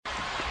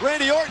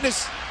Randy Orton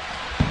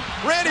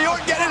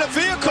getting in a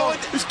vehicle.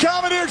 He's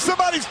commandeered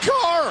somebody's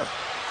car.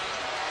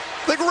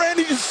 I think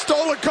Randy just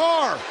stole a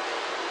car.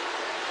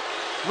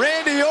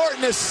 Randy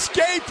Orton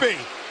escaping.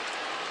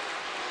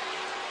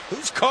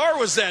 Whose car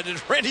was that?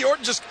 Did Randy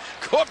Orton just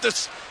go up to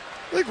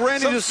I think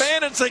Randy some just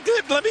fan and say,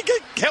 help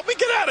me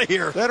get out of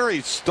here? better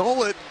he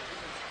stole it.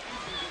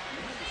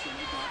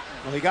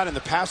 Well, he got in the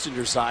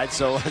passenger side,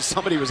 so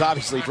somebody was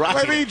obviously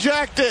driving. Maybe he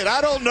jacked it.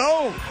 I don't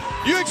know.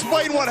 You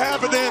explain what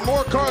happened then.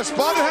 More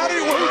correspondent.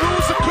 Who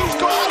was the whose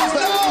car was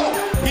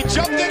that? No! He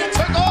jumped in and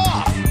took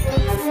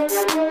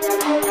off.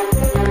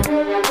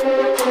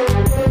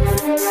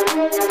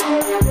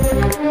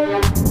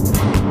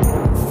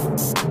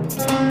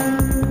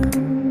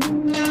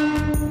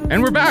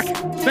 And we're back.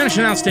 Spanish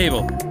Announce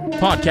Table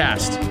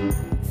podcast.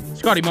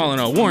 Scotty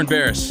Molyneux, Warren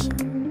Barris,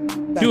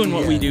 doing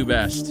what we do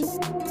best.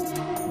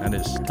 That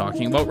is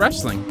talking about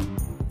wrestling.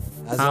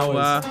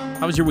 How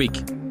was your week?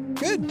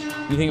 Good.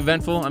 Anything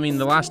eventful? I mean,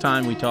 the last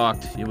time we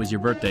talked, it was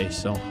your birthday,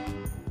 so.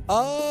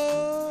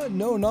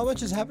 No, not much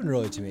has happened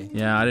really to me.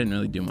 Yeah, I didn't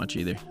really do much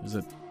either. Was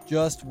it?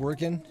 Just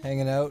working,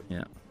 hanging out,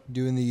 Yeah.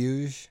 doing the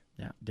usual.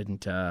 Yeah,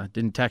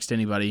 didn't text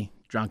anybody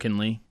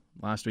drunkenly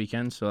last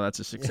weekend, so that's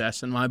a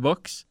success in my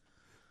books.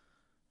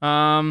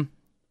 Yeah,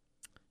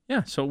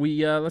 so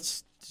we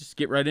let's just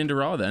get right into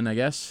Raw then, I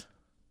guess.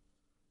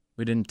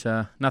 We didn't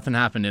nothing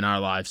happened in our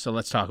lives, so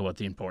let's talk about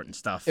the important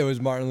stuff. It was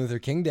Martin Luther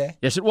King Day.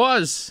 Yes, it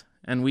was,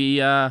 and we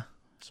saw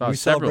We several.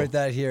 celebrate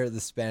that here at the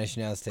Spanish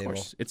Announce Of Table.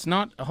 course, it's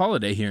not a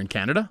holiday here in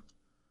Canada.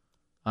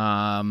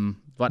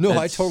 But No,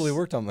 I it's- totally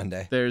worked on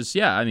Monday. There's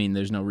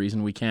no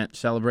reason we can't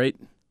celebrate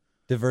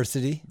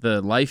Diversity.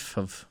 the life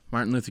of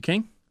Martin Luther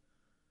King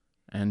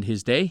and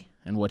his day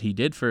and what he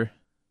did for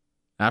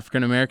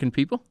African American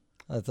people.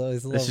 That's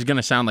always This is going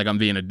to sound like I'm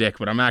being a dick,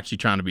 but I'm actually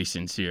trying to be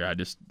sincere. I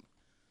just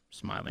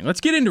smiling.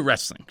 Let's get into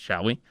wrestling,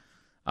 shall we?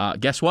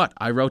 Guess what?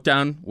 I wrote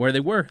down where they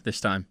were this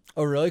time.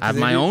 Oh, really? I have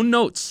my own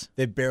notes.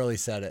 They barely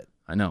said it.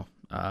 I know.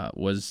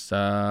 Was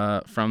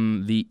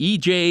from the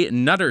E.J.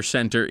 Nutter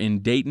Center in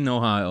Dayton,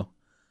 Ohio.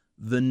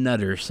 The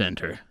Nutter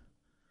Center.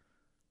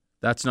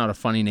 That's not a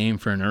funny name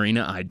for an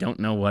arena. I don't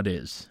know what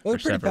is. Well, they're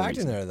for pretty several packed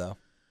in reasons. there, though.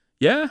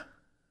 Yeah.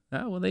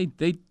 Well, they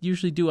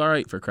usually do all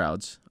right for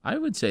crowds. I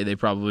would say they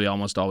probably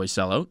almost always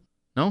sell out.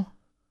 No?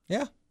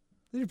 Yeah.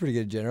 They do pretty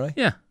good generally.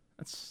 Yeah.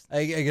 That's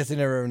I guess they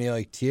never have any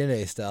like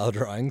TNA style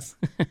drawings.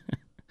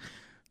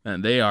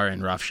 and they are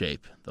in rough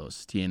shape,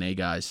 those TNA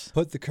guys.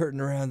 Put the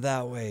curtain around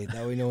that way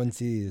no one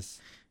sees.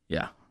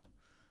 Yeah.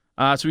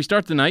 So we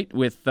start the night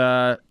with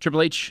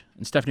Triple H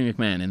and Stephanie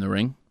McMahon in the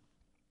ring.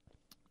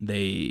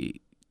 They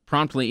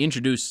promptly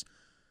introduce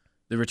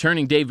the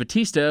returning Dave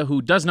Bautista,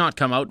 who does not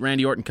come out.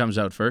 Randy Orton comes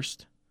out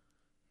first.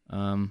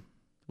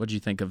 What do you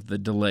think of the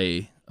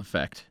delay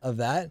effect? Of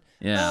that?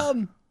 Yeah.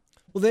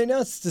 Well, they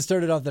announced to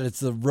start it off that it's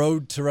the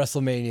road to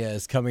WrestleMania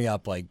is coming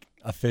up like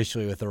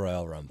officially with the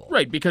Royal Rumble.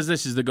 Right, because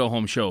this is the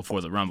go-home show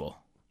for the Rumble.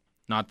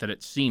 Not that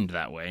it seemed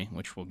that way,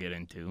 which we'll get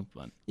into,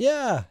 but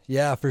Yeah,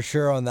 for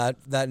sure on that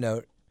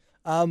note.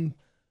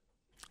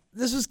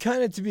 This was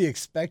kind of to be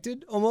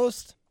expected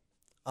almost.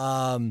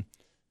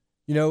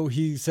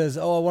 He says,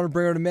 I want to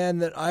bring out a man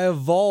that I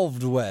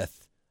evolved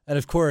with. And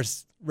of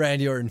course,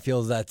 Randy Orton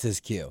feels that's his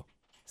cue.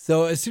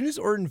 So as soon as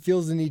Orton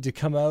feels the need to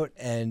come out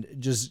and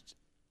just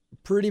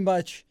pretty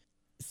much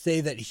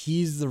say that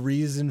he's the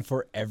reason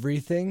for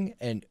everything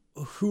and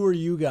who are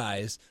you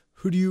guys?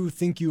 Who do you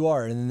think you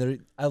are? And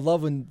then I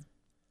love when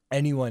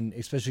anyone,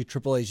 especially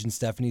Triple H and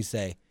Stephanie,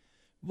 say,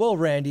 well,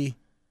 Randy,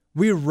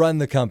 we run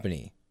the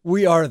company.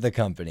 We are the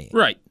company.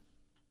 right.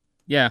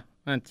 Yeah,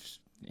 that's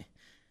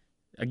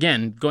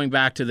again going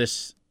back to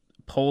this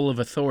pole of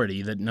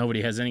authority that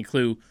nobody has any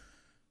clue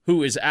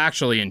who is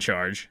actually in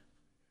charge.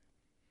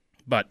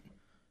 But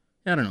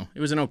I don't know.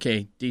 It was an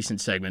okay, decent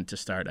segment to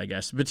start, I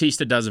guess.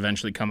 Batista does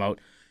eventually come out.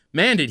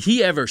 Man, did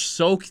he ever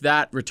soak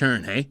that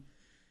return, hey?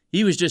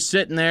 He was just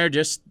sitting there,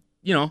 just,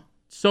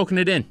 soaking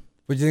it in.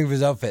 What do you think of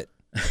his outfit?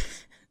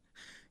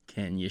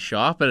 Can you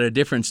shop at a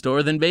different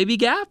store than Baby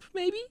Gap,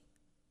 maybe?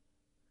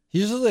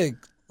 He's just like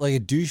a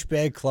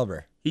douchebag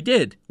clubber. He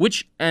did.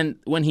 And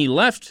when he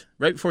left,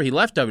 right before he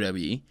left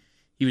WWE,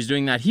 he was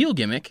doing that heel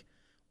gimmick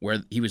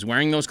where he was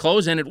wearing those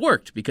clothes and it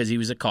worked because he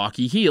was a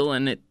cocky heel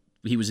and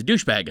he was a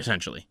douchebag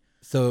essentially.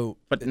 So,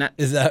 But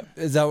is that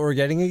what we're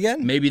getting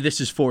again? maybe this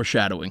is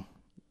foreshadowing.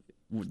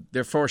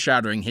 They're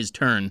foreshadowing his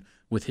turn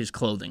with his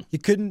clothing. You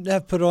couldn't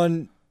have put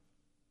on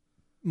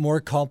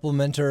more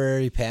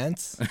complimentary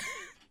pants?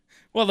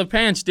 Well, the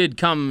pants did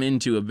come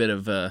into a bit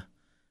of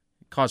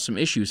cause some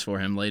issues for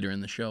him later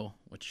in the show,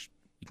 which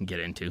we can get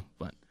into.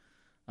 But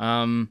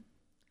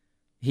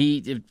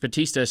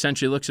Batista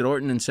essentially looks at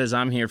Orton and says,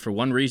 I'm here for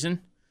one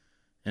reason,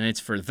 and it's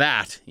for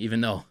that,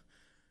 even though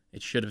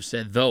it should have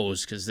said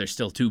those because there's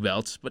still two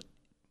belts, but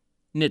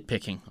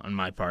nitpicking on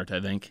my part, I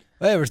think.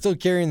 Hey, we're still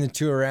carrying the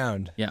two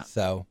around. Yeah.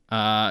 So,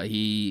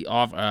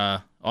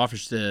 Orton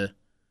offers to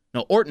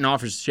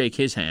shake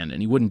his hand,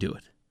 and he wouldn't do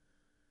it.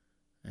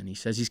 And he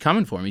says he's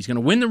coming for him. He's going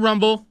to win the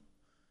Rumble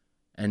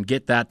and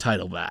get that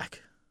title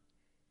back.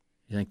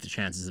 You think the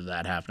chances of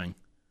that happening?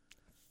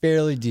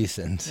 Fairly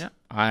decent. Yeah,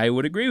 I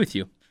would agree with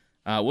you.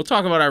 We'll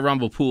talk about our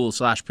Rumble pool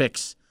 /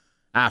 picks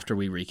after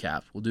we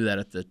recap. We'll do that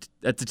at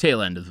the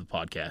tail end of the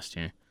podcast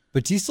here.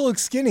 Batista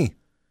looks skinny.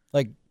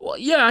 Well,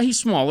 yeah, he's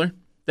smaller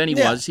than he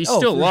was. He's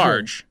still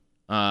large,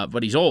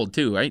 but he's old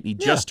too, right? He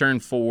just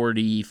turned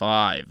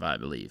 45, I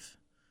believe.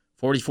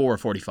 44 or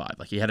 45.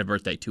 Like, he had a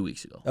birthday 2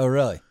 weeks ago. Oh,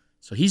 really?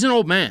 So he's an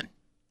old man.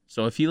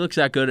 So if he looks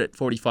that good at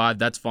 45,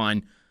 that's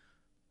fine.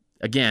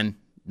 Again,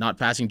 not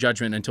passing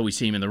judgment until we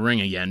see him in the ring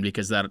again,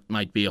 because that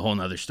might be a whole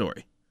nother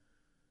story.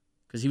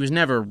 Because he was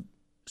never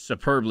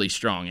superbly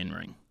strong in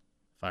ring,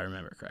 if I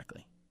remember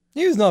correctly.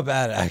 He was not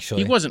bad,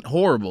 actually. He wasn't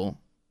horrible,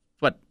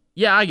 but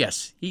yeah, I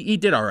guess. He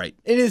did all right.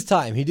 In his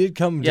time. He did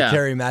come to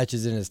carry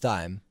matches in his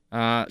time.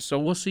 So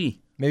we'll see.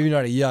 Maybe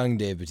not a young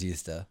Dave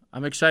Batista.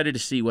 I'm excited to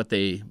see what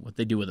they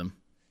do with him.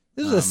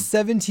 This was a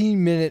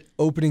 17-minute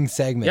opening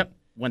segment. Yep,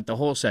 went the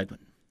whole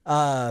segment.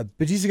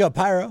 Batista got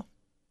pyro.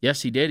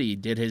 Yes, he did. He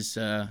did his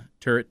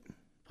turret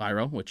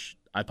pyro, which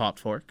I popped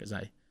for because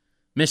I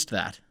missed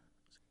that.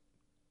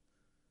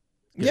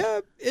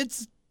 Yeah,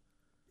 it's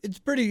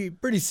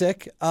pretty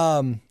sick.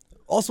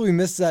 Also, we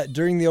missed that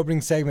during the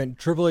opening segment,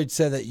 Triple H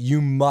said that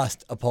you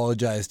must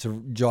apologize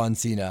to John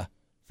Cena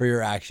for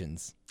your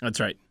actions. That's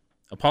right.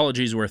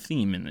 Apologies were a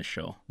theme in this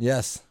show.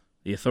 Yes.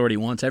 The Authority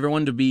wants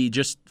everyone to be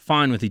just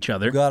fine with each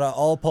other. We gotta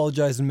all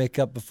apologize and make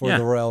up before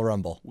the Royal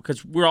Rumble.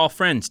 Because we're all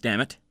friends, damn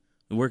it.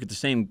 We work at the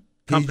same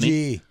company.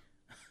 PG.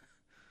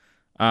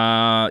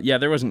 Yeah,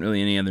 there wasn't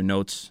really any other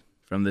notes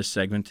from this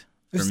segment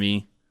for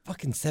me.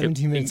 Fucking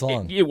 17 minutes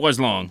long. It was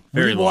long.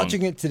 Very long.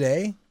 Watching it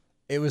today,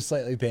 it was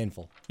slightly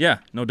painful. Yeah,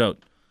 no doubt.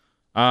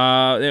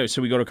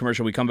 So we go to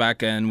commercial. We come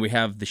back and we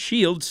have the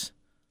Shield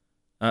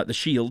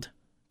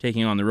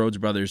taking on the Rhodes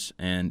Brothers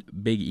and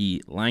Big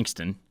E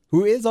Langston.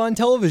 Who is on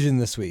television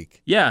this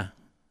week. Yeah.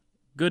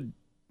 Good,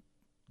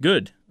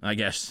 I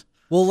guess.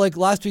 Well, like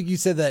last week you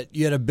said that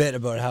you had a bit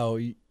about how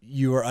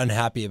you were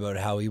unhappy about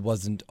how he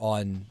wasn't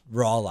on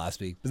Raw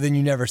last week, but then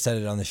you never said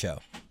it on the show.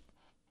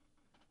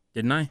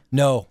 Didn't I?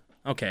 No.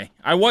 Okay.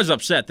 I was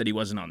upset that he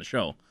wasn't on the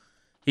show.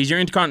 He's your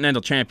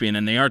Intercontinental Champion,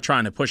 and they are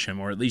trying to push him,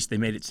 or at least they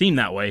made it seem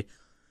that way,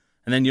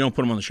 and then you don't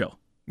put him on the show.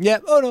 Yeah.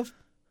 Oh, no.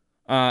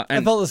 And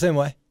I felt the same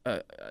way.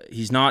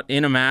 He's not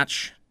in a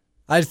match.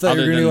 I just thought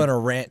you were going to go on a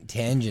rant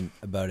tangent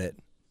about it.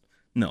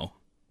 No.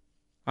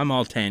 I'm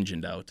all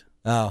tangent out.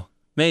 Oh.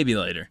 Maybe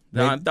later.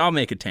 I'll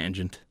make a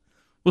tangent.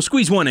 We'll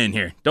squeeze one in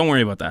here. Don't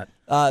worry about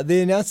that.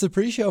 They announced the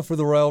pre-show for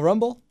the Royal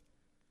Rumble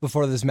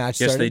before this match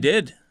started. Yes, they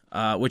did,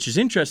 which is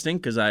interesting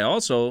because I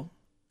also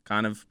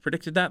kind of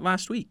predicted that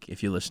last week,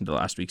 if you listened to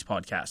last week's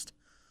podcast.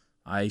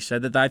 I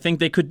said that I think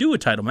they could do a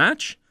title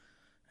match,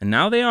 and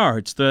now they are.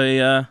 It's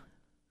the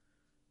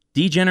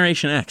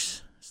D-Generation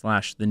X /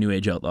 the New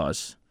Age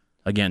Outlaws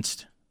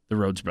against the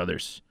Rhodes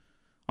Brothers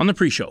on the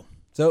pre-show.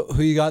 So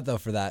who you got, though,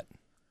 for that?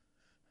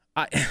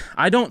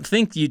 I don't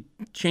think you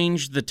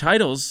change the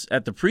titles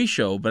at the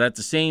pre-show, but at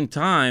the same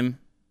time...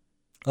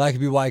 Well, that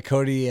could be why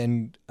Cody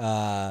and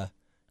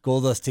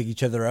Goldust take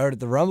each other out at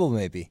the Rumble,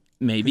 maybe.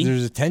 Maybe.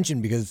 There's a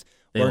tension because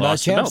we're not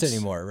champs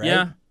anymore, right?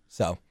 Yeah.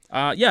 So,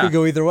 yeah. Could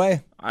go either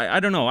way. I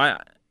don't know.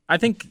 I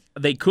think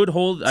they could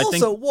hold...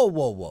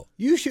 Whoa.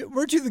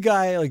 Weren't you the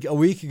guy like a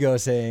week ago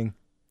saying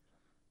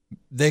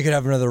they could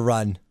have another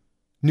run?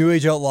 New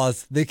Age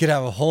Outlaws, they could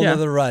have a whole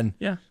other run.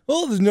 Yeah.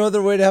 Well, there's no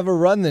other way to have a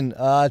run than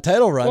a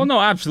title run. Well, no,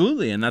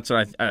 absolutely. And that's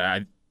what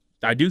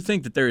I do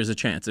think that there is a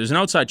chance. There's an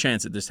outside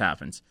chance that this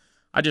happens.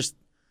 I just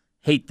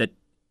hate that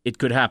it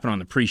could happen on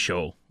the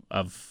pre-show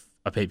of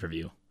a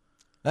pay-per-view.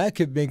 That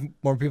could make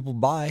more people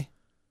buy.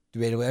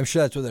 Debatably. I'm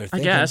sure that's what they're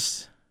thinking. I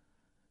guess.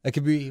 That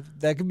could be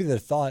their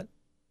thought.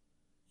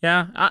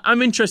 Yeah,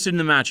 I'm interested in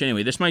the match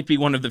anyway. This might be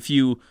one of the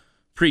few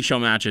pre-show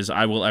matches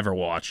I will ever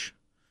watch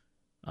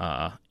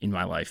in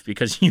my life,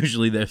 because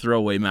usually they're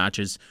throwaway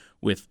matches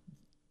with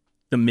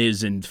The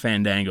Miz and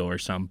Fandango or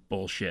some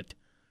bullshit.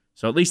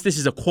 So at least this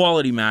is a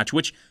quality match,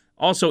 which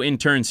also in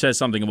turn says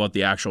something about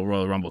the actual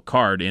Royal Rumble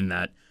card, in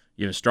that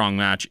you have a strong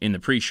match in the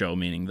pre-show,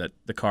 meaning that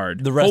the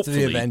card... The rest of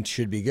the event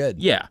should be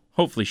good. Yeah,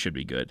 hopefully should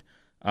be good.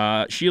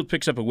 Shield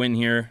picks up a win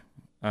here.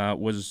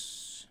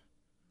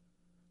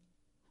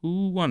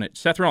 Who won it?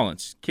 Seth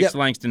Rollins kicks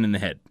Langston in the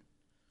head.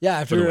 Yeah,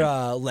 after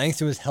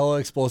Langston was hella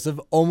explosive,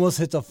 almost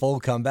hits a full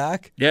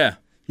comeback. Yeah.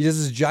 He does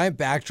this giant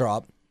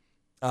backdrop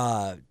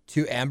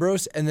to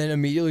Ambrose, and then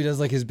immediately does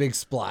like his big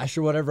splash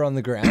or whatever on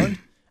the ground.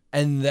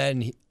 And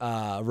then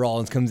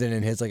Rollins comes in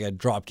and hits like a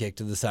drop kick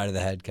to the side of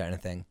the head kind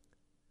of thing.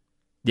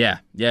 Yeah.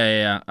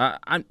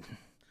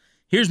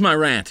 Here's my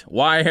rant.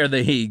 Why are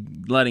they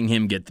letting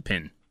him get the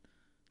pin?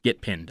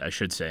 Get pinned, I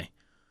should say.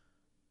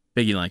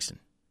 Biggie Langston.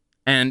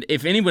 And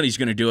if anybody's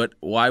going to do it,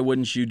 why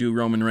wouldn't you do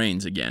Roman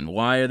Reigns again?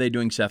 Why are they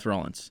doing Seth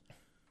Rollins?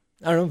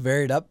 I don't know,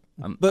 varied up.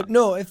 But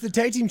no, if the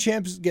tag team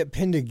champs get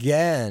pinned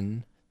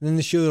again, then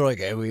the Shield are like,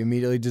 hey, we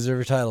immediately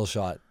deserve a title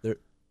shot.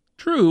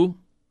 True.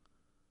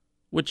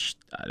 Which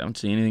I don't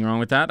see anything wrong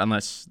with that,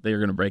 unless they're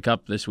going to break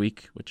up this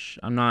week, which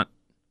I'm not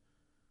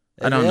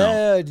I don't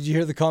know. Did you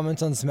hear the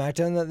comments on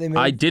SmackDown that they made?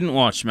 I didn't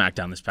watch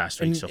SmackDown this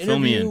past week, so fill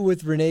me interview in.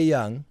 with Renee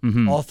Young,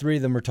 all three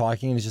of them were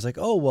talking, and it's just like,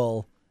 oh,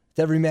 well, it's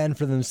every man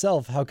for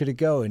themselves. How could it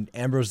go? And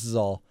Ambrose is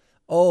all,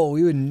 oh,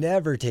 we would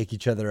never take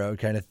each other out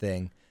kind of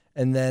thing.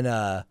 And then,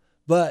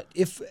 but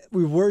if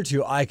we were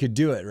to, I could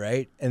do it,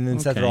 right? And then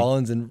Seth Okay.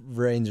 Rollins and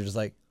Reigns are just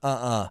like,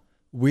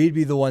 we'd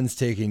be the ones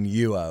taking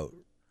you out.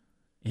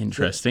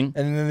 Interesting.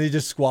 And then they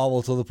just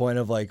squabble to the point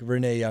of like,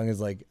 Renee Young is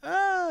like,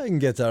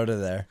 and gets out of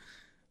there.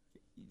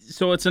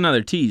 So it's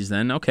another tease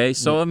then. Okay,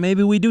 so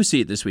maybe we do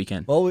see it this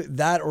weekend. Well,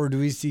 that, or do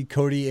we see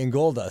Cody and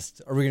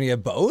Goldust? Are we going to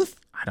get both?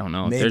 I don't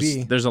know.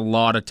 Maybe. There's a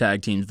lot of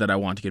tag teams that I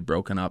want to get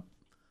broken up.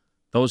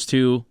 Those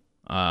two,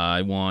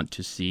 I want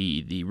to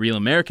see the Real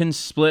Americans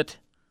split.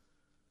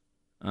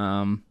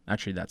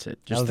 Actually, that's it.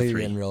 I Just don't the think you're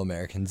three. getting Real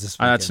Americans this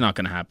That's weekend. not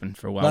going to happen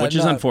for a while, which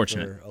is Not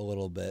unfortunate. for a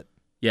little bit.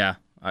 Yeah.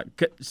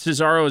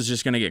 Cesaro is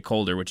just going to get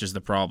colder, which is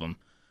the problem.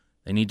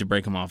 They need to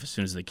break him off as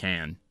soon as they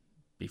can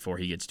before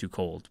he gets too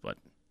cold, but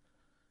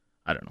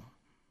I don't know.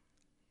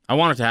 I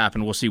want it to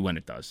happen. We'll see when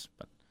it does.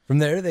 But From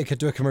there, they cut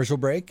to a commercial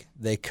break.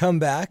 They come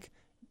back,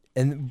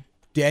 and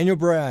Daniel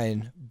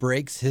Bryan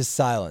breaks his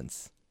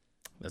silence.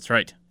 that's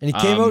right. And he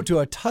came out to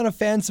a ton of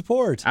fan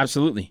support.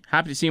 Absolutely.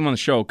 Happy to see him on the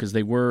show because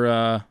they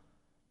were,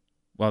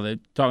 they're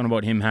talking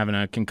about him having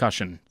a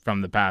concussion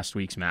from the past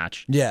week's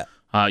match. Yeah.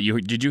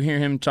 Did you hear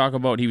him talk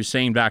about, he was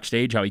saying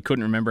backstage how he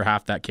couldn't remember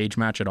half that cage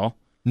match at all?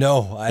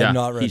 No, I have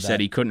not read he that. said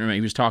he couldn't remember.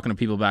 He was talking to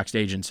people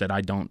backstage and said,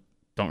 I don't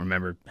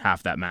remember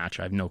half that match.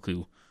 I have no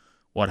clue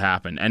what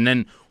happened. And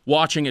then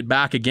watching it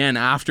back again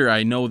after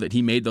I know that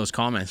he made those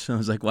comments, I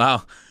was like,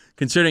 wow,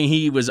 considering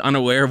he was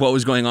unaware of what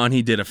was going on,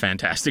 he did a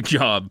fantastic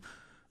job.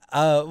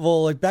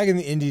 Well, like back in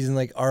the Indies and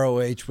like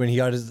ROH when he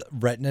got his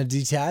retina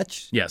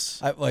detached.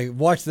 Yes. I like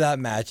watch that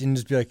match and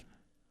just be like,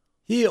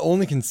 he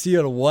only can see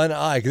out of one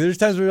eye. Because there's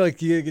times where like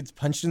he gets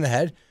punched in the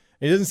head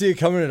and he doesn't see it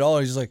coming at all.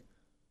 He's just like,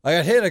 I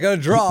got hit, I got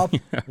to drop.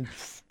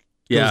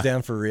 Yeah. Goes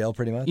down for real,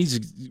 pretty much. He's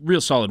a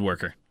real solid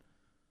worker.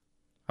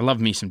 I love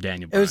me some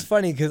Daniel It Bryan. was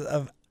funny because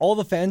of all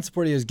the fan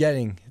support he was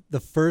getting, the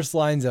first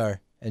lines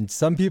are, and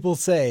some people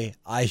say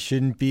I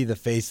shouldn't be the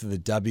face of the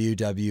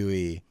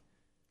WWE.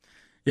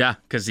 Yeah,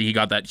 because he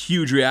got that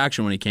huge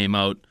reaction when he came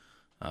out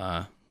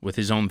with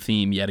his own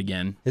theme yet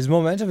again. His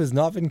momentum has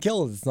not been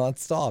killed. It's not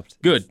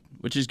stopped. Good,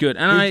 which is good.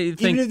 And I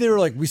think, Even if they were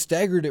like, we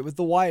staggered it with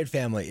the Wyatt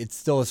family, it's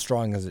still as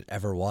strong as it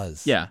ever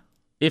was. yeah,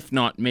 if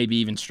not maybe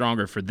even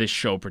stronger for this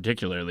show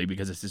particularly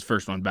because it's his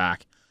first one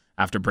back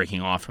after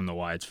breaking off from the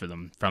Wyatts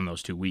from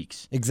those 2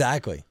 weeks.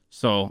 Exactly.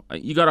 So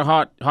you got a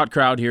hot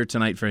crowd here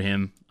tonight for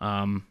him.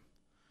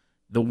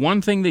 The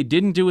one thing they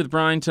didn't do with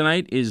Bryan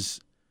tonight is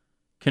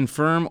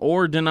confirm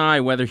or deny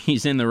whether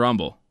he's in the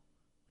Rumble,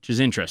 which is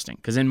interesting.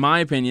 Because in my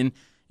opinion,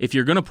 if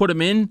you're going to put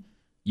him in,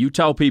 you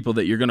tell people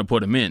that you're going to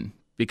put him in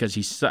because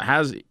he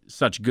has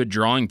such good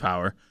drawing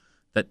power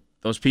that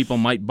those people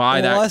might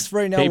buy that. Well, us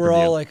right now, we're pay-per-view.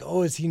 all like,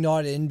 oh, is he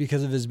not in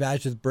because of his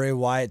match with Bray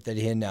Wyatt that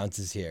he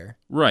announces here?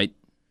 Right.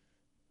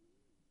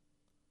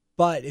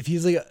 But if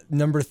he's like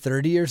number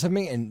 30 or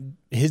something and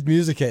his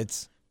music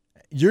hits,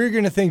 you're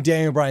going to think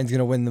Daniel Bryan's going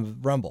to win the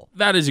Rumble.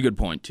 That is a good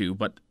point too,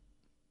 but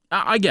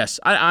I guess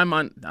I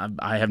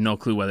have no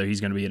clue whether he's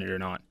going to be in it or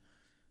not.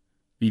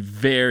 Be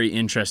very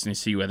interesting to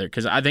see whether,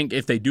 because I think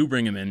if they do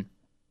bring him in,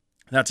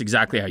 that's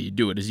exactly how you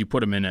do it. Is you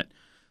put him in at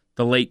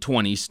the late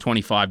 20s,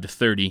 25 to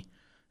 30,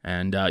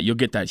 and you'll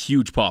get that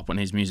huge pop when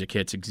his music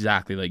hits,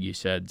 exactly like you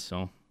said.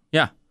 So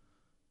yeah,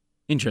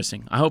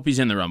 interesting. I hope he's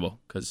in the Rumble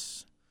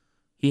because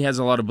he has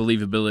a lot of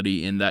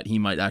believability in that he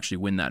might actually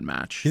win that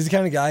match. He's the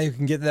kind of guy who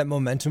can get that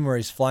momentum where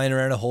he's flying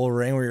around a whole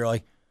ring where you're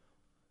like,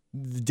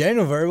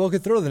 Daniel very well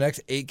could throw the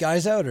next 8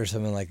 guys out or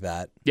something like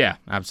that. Yeah,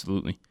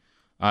 absolutely.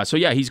 So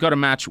yeah, he's got a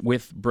match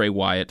with Bray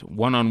Wyatt,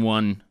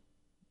 one-on-one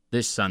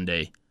this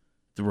Sunday,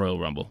 at the Royal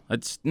Rumble.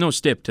 That's no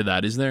stip to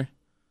that, is there?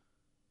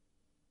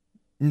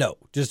 No,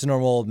 just a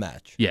normal old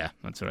match. Yeah,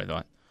 that's what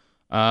I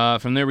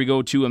thought. From there we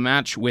go to a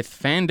match with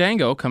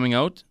Fandango coming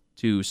out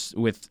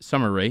with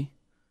Summer Rae.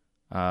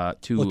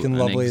 Looking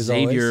lovely as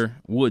Xavier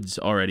Woods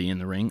already in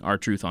the ring.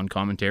 R-Truth on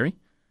commentary.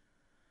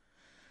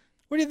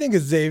 What do you think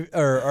of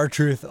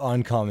R-Truth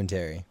on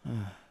commentary?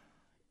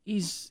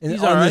 He's On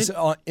all right. this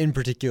in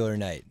particular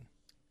night.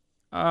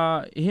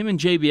 Him and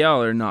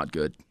JBL are not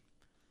good.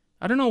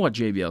 I don't know what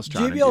JBL's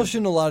trying to do. JBL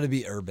shouldn't allow to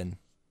be urban.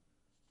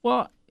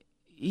 Well,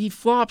 he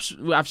flops.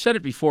 I've said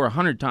it before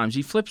 100 times.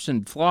 He flips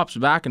and flops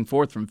back and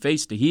forth from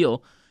face to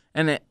heel,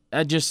 and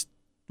I just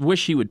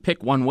wish he would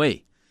pick one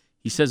way.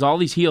 He says all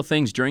these heel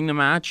things during the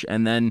match,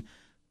 and then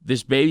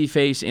this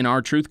babyface in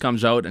R-Truth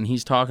comes out, and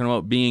he's talking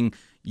about being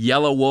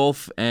Yellow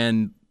Wolf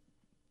and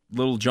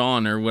Little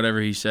John or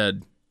whatever he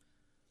said.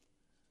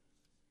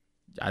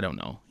 I don't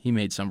know. He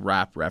made some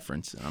rap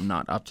reference, and I'm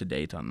not up to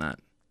date on that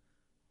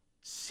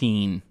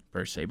scene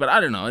per se. But I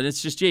don't know.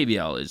 It's just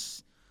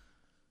JBL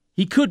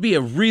he could be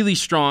a really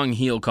strong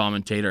heel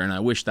commentator, and I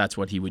wish that's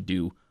what he would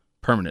do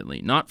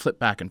permanently, not flip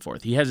back and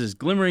forth. He has his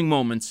glimmering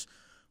moments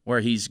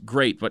where he's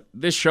great, but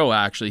this show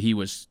actually he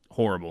was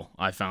horrible,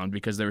 I found,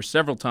 because there were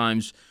several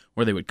times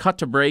where they would cut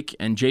to break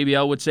and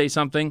JBL would say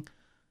something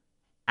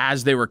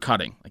as they were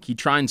cutting. Like he'd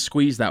try and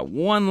squeeze that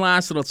one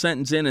last little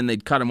sentence in and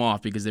they'd cut him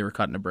off because they were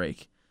cutting a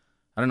break.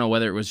 I don't know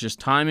whether it was just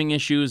timing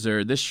issues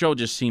or this show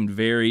just seemed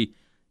very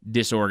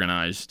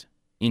disorganized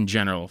in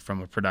general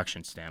from a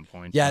production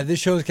standpoint. Yeah, this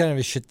show is kind of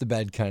a shit the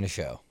bed kind of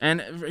show.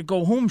 And a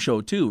go home show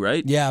too,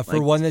 right? Yeah,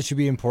 for one that should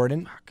be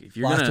important. If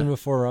you're Last gonna, one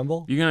before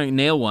Rumble. if you're going to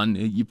nail one,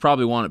 you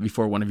probably want it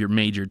before one of your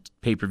major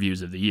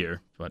pay-per-views of the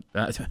year. But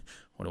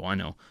what do I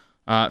know?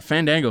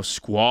 Fandango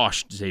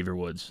squashed Xavier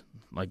Woods.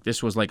 Like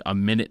this was like a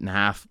minute and a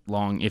half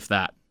long, if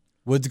that.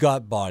 Woods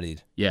got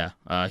bodied. Yeah,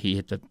 he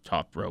hit the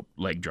top rope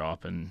leg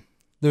drop. And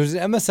There was an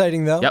Emma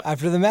sighting, though, Yep.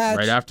 after the match.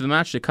 right after the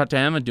match, they cut to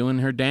Emma doing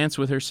her dance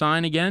with her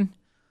sign again.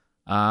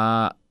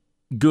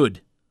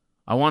 Good.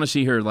 I want to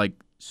see her like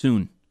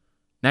soon.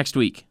 Next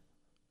week.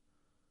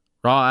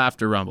 Raw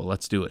after Rumble.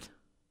 Let's do it.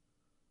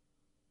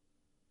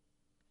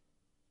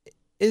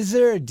 Is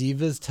there a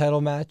Divas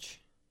title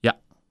match? Yeah.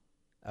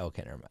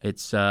 Okay, never mind.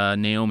 It's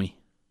Naomi.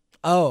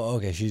 Oh,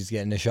 okay. She's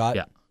getting a shot.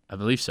 Yeah, I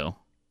believe so.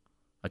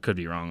 I could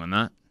be wrong on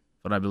that,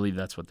 but I believe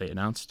that's what they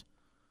announced.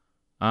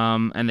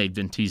 And they've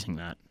been teasing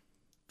that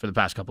for the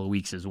past couple of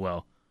weeks as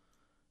well.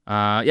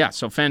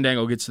 So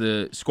Fandango gets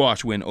the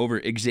squash win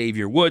over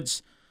Xavier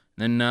Woods.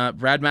 Then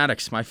Brad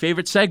Maddox, my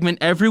favorite segment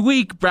every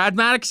week. Brad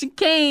Maddox and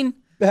Kane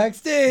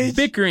Backstage.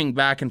 bickering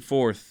back and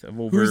forth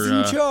over Who's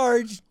in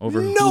charge?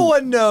 over no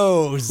one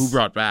knows. who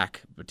brought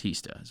back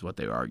Batista is what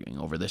they were arguing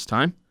over this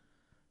time.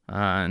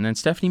 And then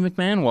Stephanie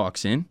McMahon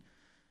walks in,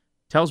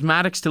 tells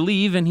Maddox to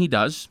leave, and he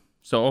does.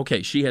 So,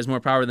 okay, she has more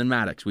power than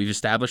Maddox. We've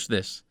established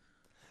this.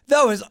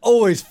 That was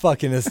always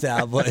fucking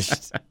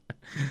established.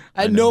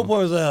 At no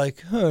point was I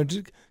like,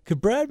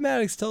 could Brad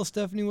Maddox tell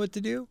Stephanie what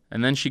to do?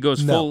 And then she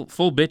goes No.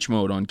 full bitch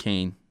mode on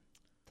Kane.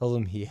 Tells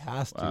him he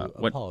has to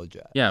what-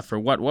 apologize. Yeah, for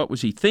what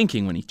was he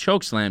thinking when he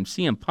chokeslammed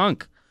CM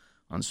Punk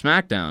on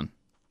SmackDown?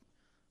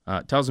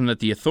 Tells him that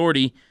the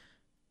Authority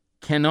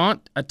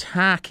cannot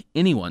attack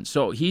anyone.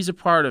 So he's a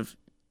part of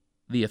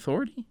the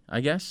Authority, I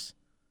guess.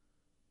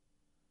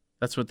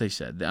 That's what they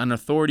said. An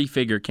Authority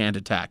figure can't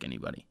attack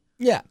anybody.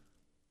 Yeah.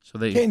 So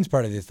they Kane's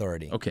part of the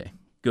Authority. okay,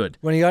 good.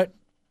 When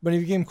he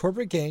became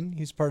Corporate Kane,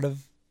 he's part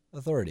of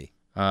Authority.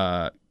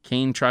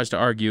 Kane tries to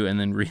argue and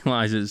then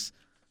realizes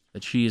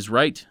that she is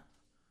right.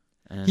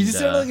 And, He just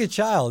sounded like a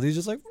child. He's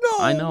just like, no,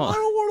 I know. I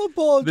don't want to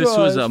apologize. this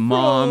was a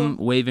mom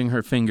bro." waving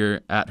her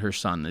finger at her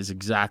son is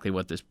exactly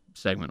what this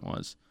segment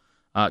was.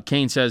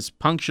 Kane says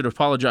Punk should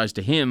apologize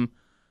to him,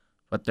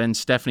 but then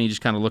Stephanie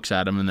just kind of looks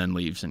at him and then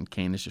leaves, and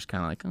Kane is just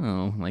kind of like,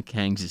 oh, like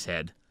hangs his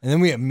head. And then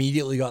we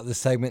immediately got the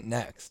segment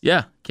next.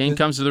 Yeah, Kane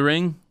comes to the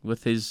ring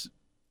with his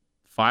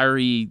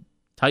fiery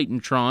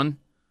Titantron,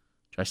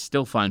 which I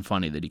still find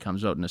funny that he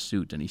comes out in a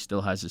suit and he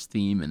still has his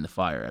theme and the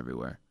fire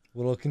everywhere.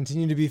 Well, it'll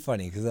continue to be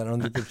funny because I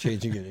don't think they're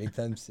changing it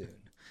anytime soon.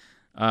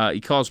 He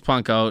calls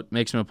Punk out,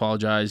 makes him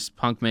apologize.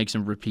 Punk makes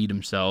him repeat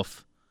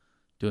himself,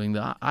 doing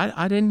the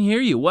I didn't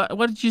hear you. What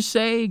did you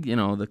say? You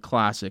know, the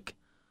classic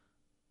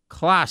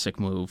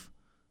move.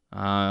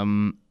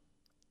 Punk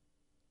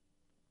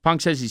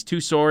says he's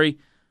too sorry,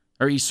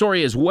 or he's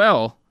sorry as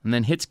well, and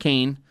then hits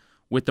Kane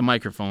with the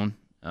microphone,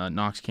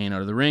 knocks Kane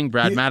out of the ring.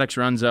 Brad Maddox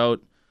runs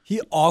out.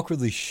 He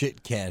awkwardly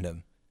shit-canned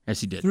him. Yes,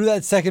 he did. Through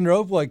that second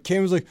rope, like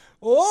Kane was like,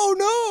 "Oh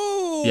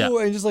no!"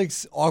 Yeah. And just like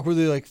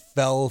awkwardly like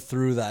fell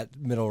through that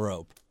middle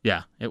rope.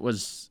 Yeah, it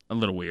was a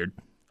little weird,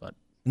 but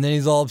And then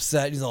he's all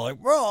upset. He's all like,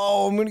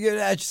 "Bro, I'm gonna get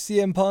at you,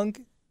 CM Punk."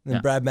 And then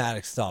Yeah. Brad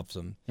Maddox stops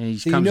him. and he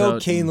So you comes know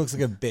out Kane and- looks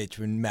like a bitch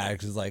when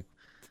Maddox is like,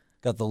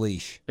 got the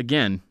leash.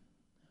 Again,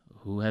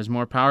 who has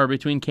more power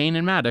between Kane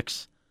and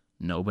Maddox?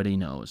 Nobody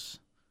knows.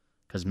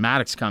 Because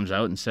Maddox comes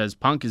out and says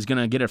Punk is going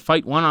to get a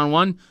fight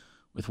one-on-one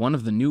with one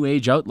of the New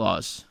Age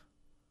Outlaws.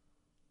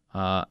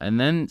 And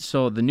then,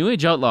 so the New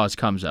Age Outlaws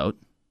comes out.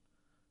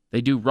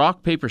 They do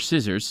rock, paper,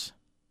 scissors.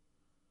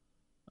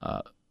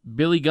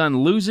 Billy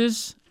Gunn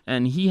loses,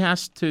 and he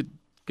has to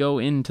go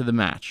into the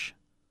match.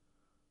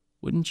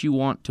 Wouldn't you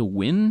want to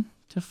win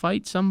to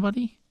fight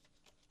somebody?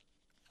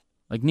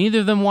 Like, neither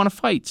of them want to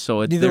fight,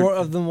 so it's... Neither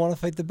of them want to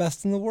fight the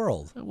best in the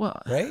world,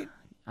 Well, right?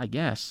 I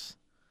guess.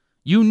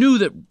 You knew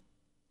that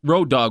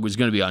Road Dogg was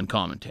going to be on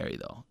commentary,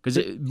 though. Because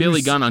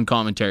Billy Gunn on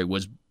commentary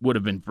would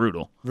have been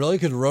brutal. Really?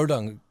 Because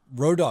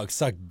Road Dogg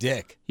sucked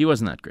dick. He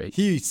wasn't that great.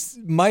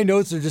 My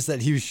notes are just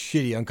that he was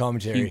shitty on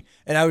commentary,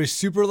 and I was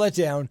super let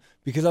down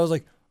because I was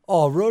like,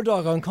 "Oh, Road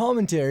Dogg on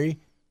commentary,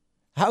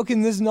 how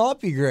can this not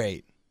be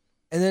great?"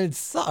 And then it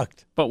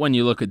sucked. But when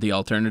you look at the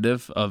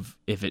alternative of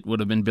if it would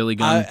have been Billy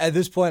Gunn, At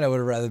this point, I would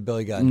have rather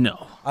Billy Gunn.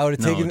 no. I would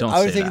have taken. don't I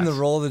would have say taken that. the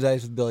roll of the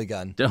dice with Billy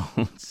Gunn.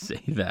 Don't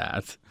say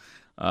that.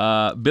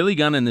 Billy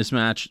Gunn in this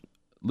match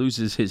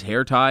loses his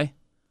hair tie,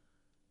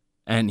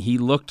 and he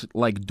looked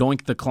like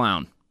Doink the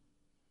Clown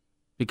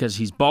because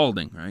he's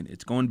balding, right?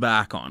 It's going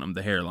back on him,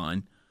 the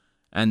hairline.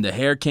 And the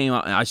hair came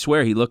out. I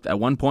swear he looked at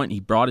one point, he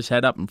brought his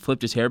head up and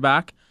flipped his hair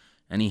back,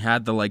 and he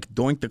had the like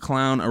Doink the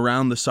Clown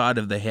around the side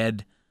of the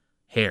head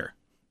hair.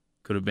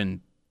 Could have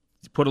been,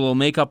 put a little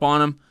makeup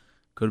on him,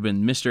 could have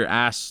been Mr.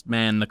 Ass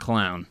Man the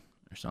Clown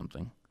or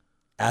something.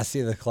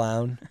 Assy the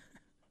Clown.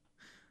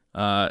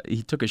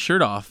 he took his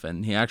shirt off,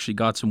 and he actually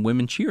got some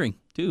women cheering,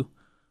 too.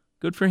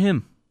 Good for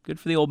him. Good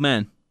for the old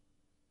man.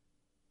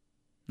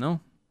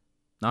 No?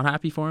 Not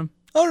happy for him?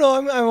 Oh no,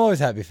 I'm always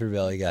happy for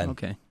Billy Gunn.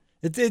 Okay.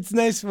 It's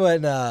nice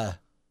when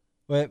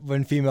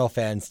female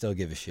fans still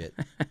give a shit.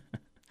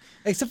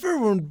 Except for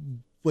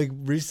when, like,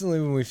 recently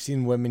when we've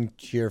seen women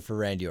cheer for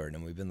Randy Orton,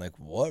 and we've been like,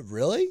 what,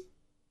 really?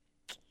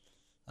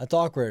 That's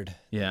awkward.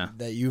 Yeah.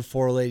 That you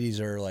four ladies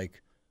are,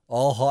 like,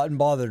 all hot and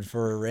bothered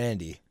for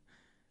Randy.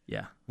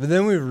 Yeah. But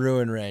then we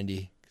ruin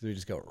Randy, because we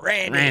just go,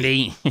 Randy!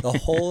 Randy! The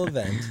whole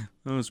event.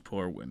 Those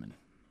poor women.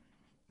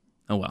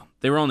 Oh, well.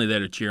 They were only there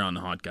to cheer on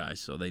the hot guys,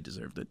 so they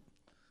deserved it.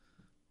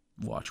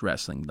 Watch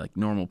wrestling like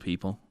normal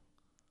people.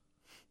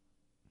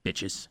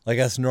 Bitches. Like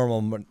us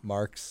normal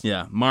marks.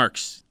 Yeah,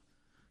 marks.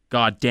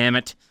 God damn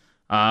it.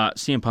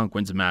 CM Punk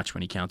wins a match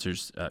when he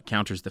counters the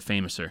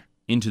Famouser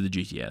into the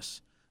GTS.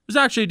 It was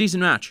actually a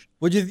decent match.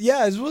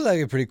 Yeah, it was like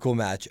a pretty cool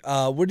match.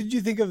 What did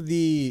you think of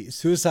the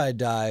suicide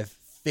dive,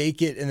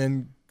 fake it, and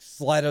then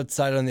slide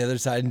outside on the other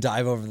side and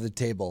dive over the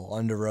table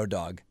onto Road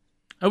Dogg?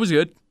 That was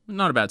good.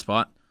 Not a bad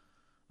spot.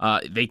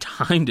 They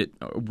timed it.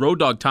 Road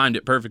Dogg timed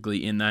it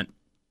perfectly in that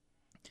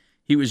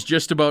he was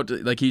just about to,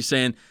 like, he's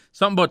saying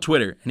something about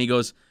Twitter, and he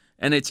goes,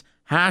 and it's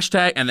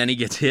hashtag, and then he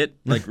gets hit,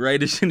 like,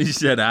 right as soon as he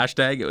said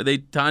hashtag. They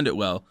timed it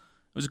well.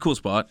 It was a cool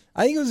spot.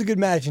 I think it was a good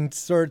match in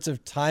sorts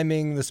of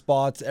timing the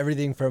spots,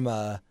 everything from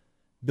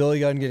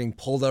Billy Gunn getting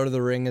pulled out of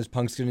the ring as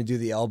Punk's going to do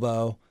the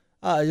elbow.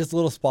 Just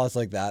little spots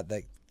like that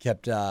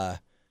kept the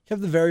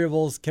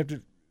variables,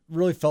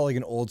 really felt like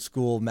an old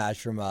school match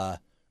from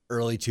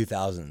early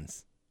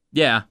 2000s.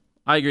 Yeah,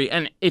 I agree.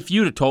 And if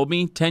you'd have told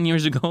me 10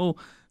 years ago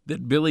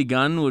that Billy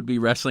Gunn would be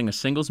wrestling a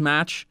singles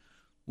match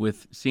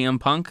with CM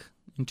Punk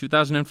in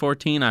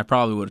 2014, I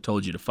probably would have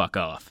told you to fuck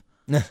off.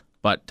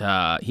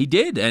 But he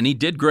did, and he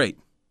did great.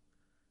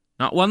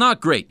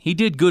 Not great. He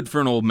did good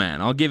for an old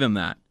man. I'll give him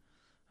that.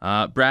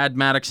 Brad,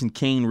 Maddox, and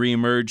Kane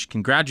reemerge.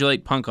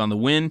 Congratulate Punk on the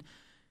win.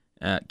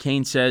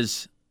 Kane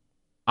says,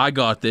 I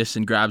got this,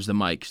 and grabs the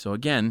mic. So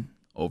again,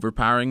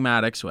 overpowering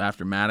Maddox. So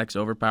after Maddox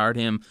overpowered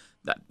him,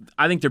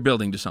 I think they're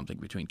building to something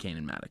between Kane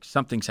and Maddox.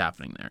 Something's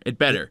happening there. It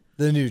better.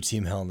 The new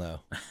team, hell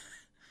no.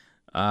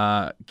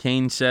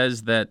 Kane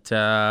says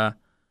that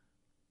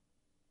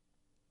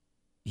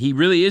he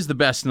really is the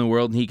best in the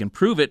world, and he can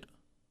prove it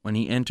when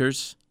he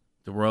enters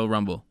the Royal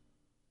Rumble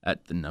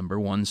at the number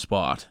 1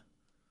 spot,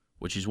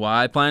 which is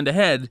why I planned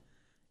ahead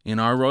in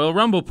our Royal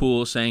Rumble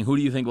pool saying, who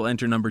do you think will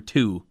enter number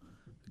 2?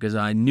 Because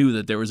I knew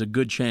that there was a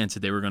good chance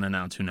that they were going to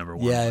announce who number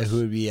 1 was. Yeah, who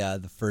would be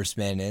the first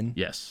man in.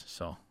 Yes,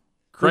 so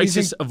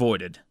crisis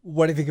avoided.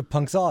 What do you think of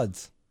Punk's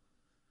odds?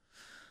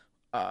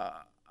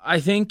 I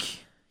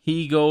think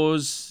he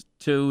goes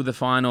to the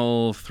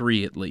final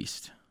 3 at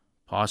least.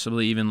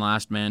 Possibly even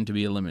last man to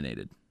be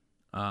eliminated.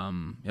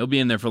 He'll be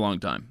in there for a long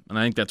time. And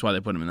I think that's why they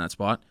put him in that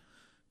spot.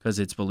 Because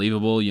it's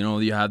believable. You know,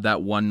 you have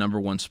that number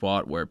 1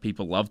 spot where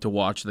people love to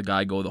watch the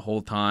guy go the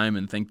whole time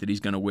and think that he's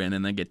going to win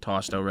and then get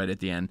tossed out right at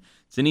the end.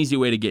 It's an easy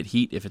way to get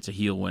heat if it's a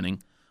heel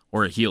winning.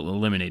 Or a heel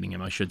eliminating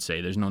him, I should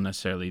say. There's no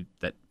necessarily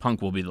that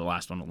Punk will be the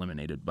last one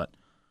eliminated. But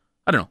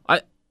I don't know.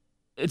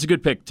 It's a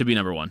good pick to be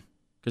number 1.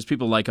 Because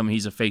people like him.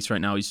 He's a face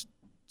right now. He's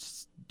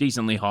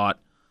decently hot.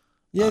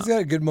 Yeah, he's got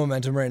a good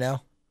momentum right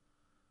now.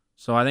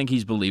 So I think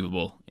he's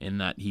believable in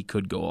that he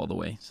could go all the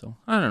way. So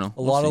I don't know.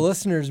 A lot of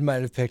listeners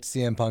might have picked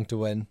CM Punk to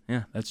win.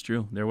 Yeah, that's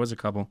true. There was a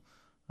couple.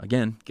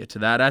 Again, get to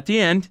that at the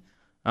end.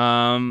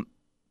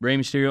 Rey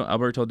Mysterio,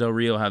 Alberto Del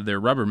Rio have their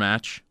rubber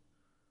match.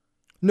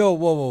 No,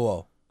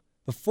 whoa.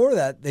 Before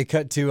that, they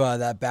cut to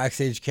that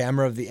backstage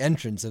camera of the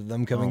entrance of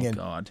them coming in.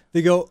 Oh, God.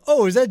 They go,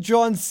 oh, is that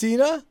John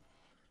Cena?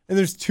 And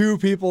there's 2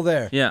 people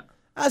there. Yeah.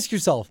 Ask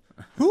yourself,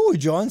 who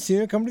would John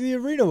Cena come to the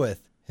arena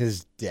with?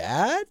 His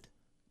dad?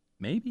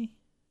 Maybe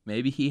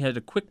he had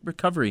a quick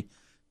recovery.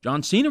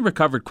 John Cena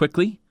recovered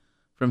quickly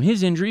from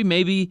his injury.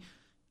 Maybe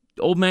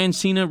old man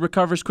Cena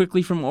recovers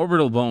quickly from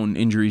orbital bone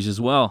injuries as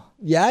well.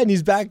 Yeah, and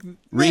he's back.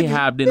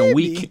 Rehabbed in a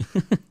week.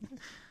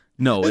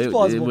 No, it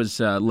was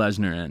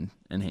Lesnar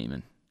and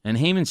Heyman. And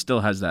Heyman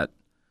still has that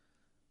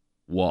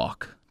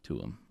walk to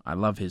him. I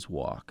love his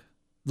walk.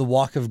 The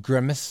walk of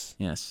Grimace?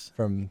 Yes.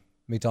 From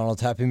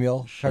McDonald's Happy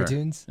Meal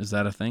cartoons? Is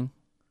that a thing?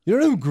 You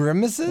don't know who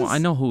Grimace is? Well, I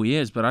know who he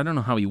is, but I don't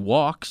know how he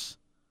walks.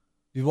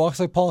 He walks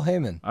like Paul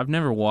Heyman. I've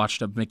never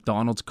watched a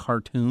McDonald's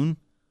cartoon.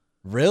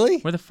 Really?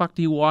 Where the fuck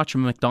do you watch a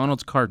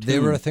McDonald's cartoon? They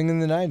were a thing in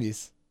the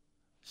 90s.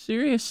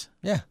 Serious?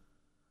 Yeah.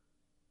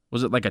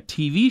 Was it like a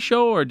TV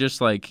show or just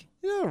like...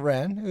 You know, it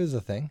ran. It was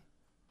a thing.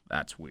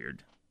 That's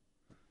weird.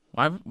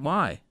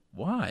 Why?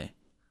 Why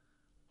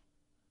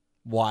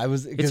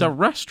was it? It's a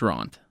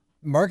restaurant.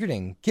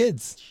 Marketing,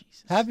 kids,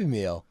 Jesus. Happy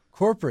Meal,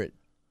 corporate.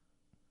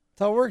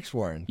 That's how it works,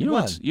 Warren. You know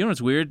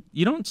what's weird?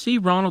 You don't see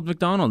Ronald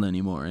McDonald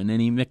anymore in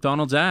any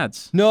McDonald's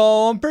ads.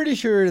 No, I'm pretty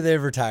sure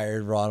they've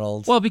retired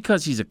Ronald. Well,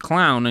 because he's a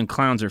clown and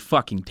clowns are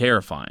fucking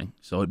terrifying,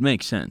 so it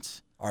makes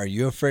sense. Are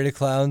you afraid of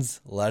clowns?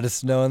 Let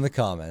us know in the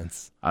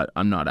comments.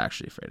 I'm not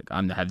actually afraid of.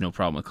 I have no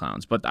problem with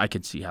clowns, but I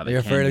could see how they. Are you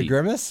afraid of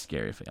Grimace?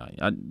 Scary.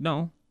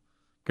 No,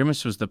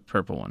 Grimace was the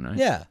purple one, right?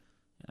 Yeah.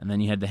 And then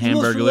you had the He's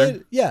most Hamburglar,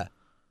 related- Yeah.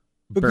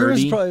 But Grimace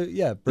Birdie, probably,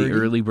 yeah, Birdie. the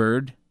early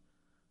bird,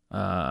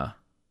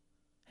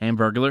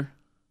 Hamburglar.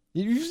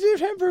 You've seen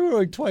Hamburglar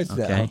like twice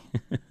Okay.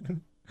 now.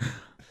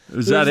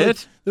 Was that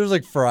it? There's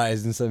like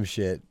fries and some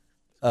shit.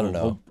 I don't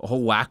know. A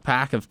whole whack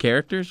pack of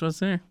characters was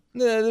there?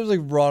 Yeah, there's like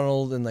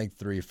Ronald and like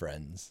 3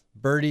 friends.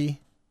 Birdie,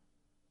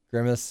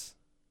 Grimace.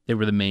 They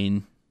were the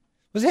main.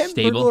 Was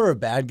Stable. Hamburglar a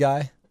bad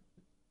guy?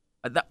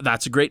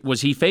 That's a great.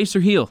 Was he face or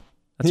heel?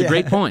 That's a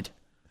great point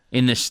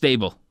in this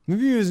stable.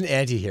 Maybe he was an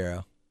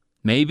anti-hero.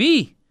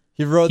 Maybe.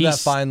 He rode that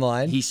He's- fine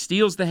line. He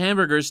steals the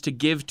hamburgers to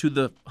give to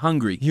the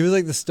hungry. He was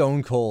like the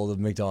Stone Cold of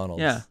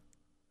McDonald's. Yeah.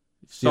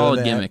 Stealing Solid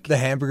the gimmick. The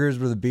hamburgers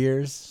were the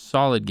beers.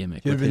 Solid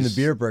gimmick. He would have with been the his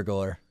beer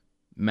burglar.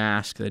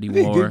 mask that he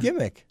That'd be a wore. good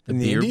gimmick. The In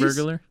the beer Indies,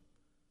 burglar?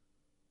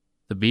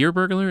 The beer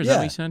burglar? Is that Yeah.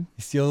 what he said?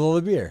 he steals all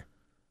the beer.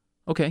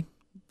 Okay.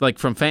 Like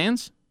from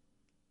fans?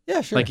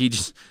 Yeah, sure. Like he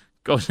just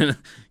goes in,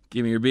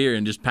 give me your beer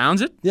and just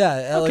pounds it? yeah,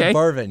 at Okay. like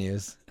bar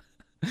venues.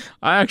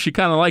 I actually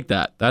kind of like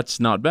that. That's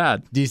not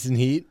bad. Decent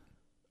heat.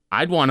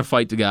 I'd want to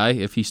fight the guy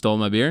if he stole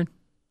my beer.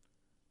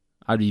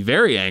 I'd be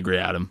very angry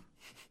at him.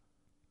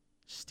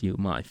 Steal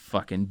my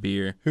fucking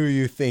beer. Who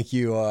you think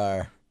you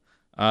are?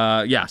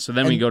 Yeah, so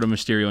then we And- go to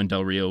Mysterio and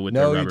Del Rio with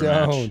No, their you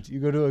rubber don't. match. You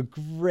go to a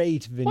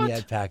great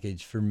vignette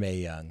package for Mae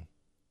Young.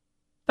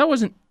 That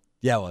wasn't...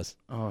 Yeah, it was.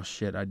 Oh,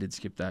 shit, I did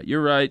skip that.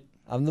 You're right.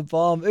 I'm the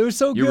bomb. It was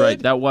so You're good. right.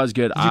 That was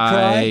good. Did you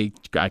cry?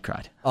 I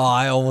cried. Oh,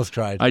 I almost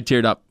cried. I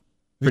teared up.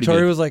 Pretty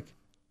Victoria good. was like,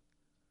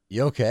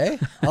 "You okay?"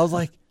 I was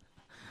like,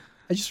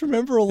 "I just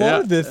remember a lot Yeah.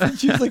 of this." And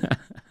she was like,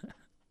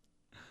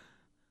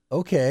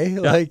 "Okay,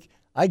 like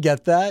I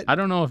get that." I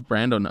don't know if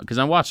Brando because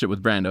I watched it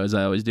with Brando as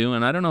I always do,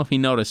 and I don't know if he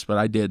noticed, but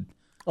I did.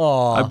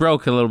 Oh, I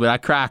broke a little bit. I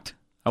cracked.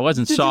 I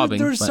wasn't sobbing.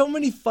 There were but- so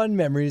many fun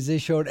memories. They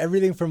showed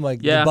everything from like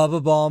Yeah. the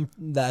Bubba Bomb,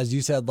 that, as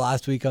you said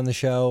last week on the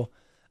show,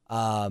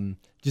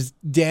 just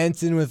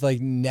dancing with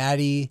like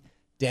Natty,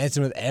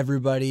 dancing with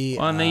everybody.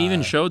 Well, and they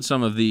even showed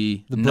some of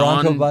the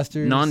Bronco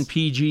Busters. non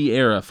PG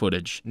era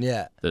footage.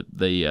 Yeah,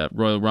 The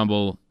Royal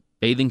Rumble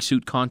bathing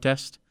suit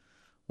contest,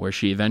 where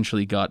she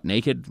eventually got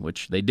naked,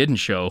 which they didn't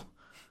show.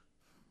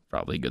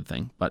 Probably a good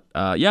thing, but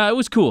yeah, it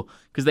was cool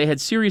because they had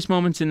serious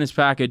moments in this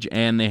package,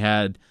 and they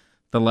had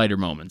the lighter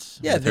moments.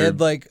 yeah. with They her had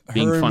like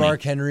being her and funny.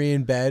 Mark Henry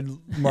in bed.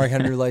 Mark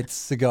Henry lights a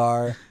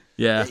cigar.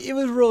 Yeah, It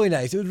was really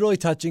nice. It was really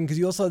touching because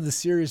you also had the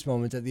serious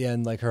moment at the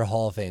end, like her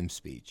Hall of Fame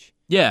speech,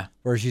 yeah,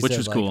 where she which said,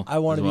 was like, cool. "I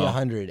want to as be well.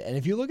 100." And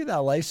if you look at that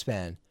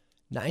lifespan,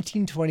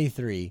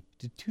 1923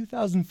 to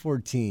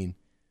 2014,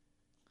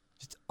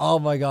 just oh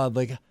my god!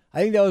 Like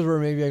I think that was where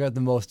maybe I got the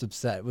most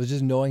upset, was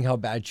just knowing how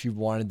bad she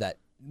wanted that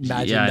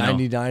match Yeah, I at know.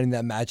 99 and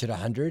that match at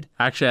 100.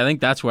 Actually, I think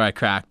that's where I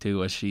cracked too.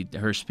 Was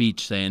her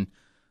speech saying,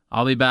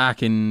 "I'll be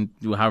back in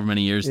however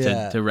many years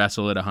Yeah. to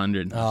wrestle at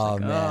 100." I was Oh,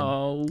 like, man.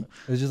 oh,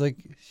 It was just like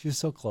she was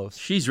so close.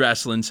 she's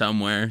wrestling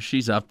somewhere.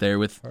 She's up there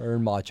with Her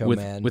and Macho with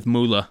Man. with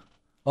Moolah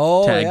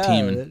oh tag yeah.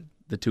 teaming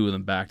the two of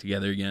them back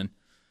together again.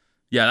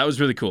 Yeah, that was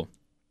really cool.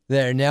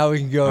 There, now we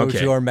can go Okay.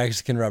 to our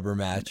Mexican rubber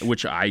match.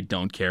 Which I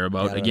don't care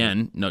about. Yeah, I don't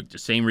Again, no, the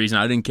same reason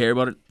I didn't care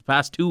about it the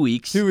past 2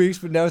 weeks. 2 weeks,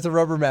 but now it's a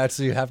rubber match,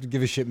 so you have to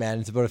give a shit, man.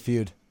 It's about a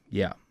feud.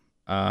 Yeah.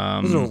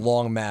 It wasn't a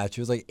long match.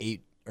 It was like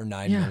 8 or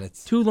 9 Yeah,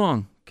 minutes. too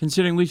long,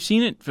 considering we've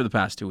seen it for the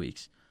past 2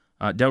 weeks.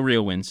 Del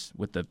Rio wins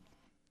with the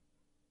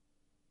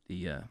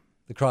The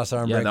cross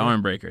arm yeah, breaker. the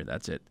arm breaker.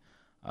 That's it.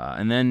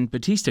 And then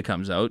Batista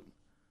comes out.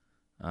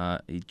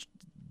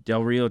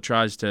 Del Rio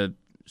tries to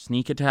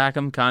sneak attack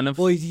him, kind of.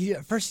 Well,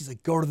 at first he's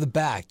like, "Go to the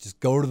back. Just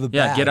go to the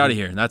Yeah, back." get out of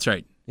here. That's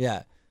right.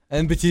 Yeah.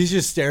 And Batista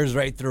just stares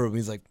right through him.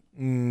 He's like,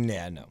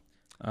 yeah, no.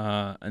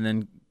 And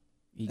then,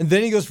 And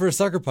then he goes for a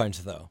sucker punch,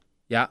 though.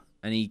 yeah,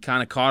 and he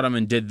kind of caught him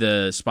and did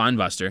the spine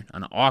buster,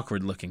 an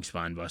awkward looking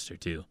spine buster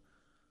too.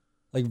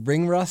 Like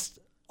ring rust.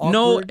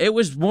 No, awkward? it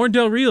was more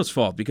Del Rio's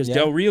fault because Yeah.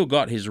 Del Rio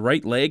got his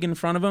right leg in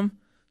front of him,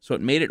 so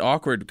it made it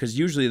awkward because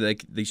usually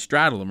they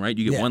straddle him, right?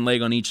 You get Yeah. one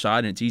leg on each side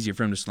and it's easier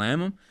for him to slam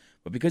him.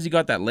 But because he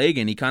got that leg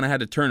in, he kind of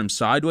had to turn him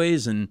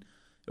sideways, and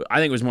I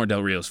think it was more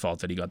Del Rio's fault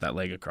that he got that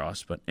leg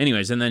across. But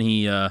anyways, and then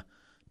he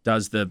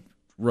does the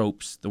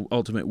ropes, the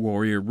Ultimate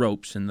Warrior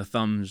ropes, and the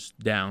thumbs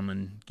down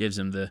and gives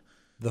him the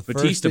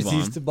Batista first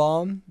Batista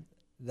bomb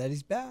that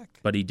he's back.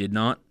 but he did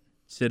not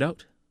sit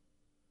out.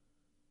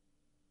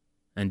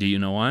 And do you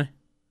know why?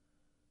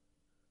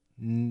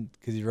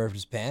 Because he ripped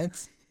his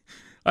pants.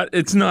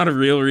 It's not a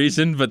real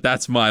reason, but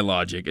that's my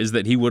logic, is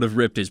that he would have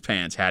ripped his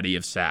pants had he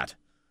have sat.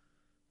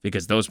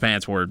 Because those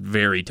pants were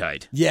very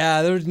tight.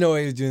 Yeah, there was no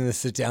way he was doing the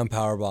sit down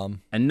power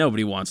bomb. And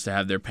nobody wants to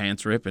have their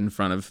pants rip in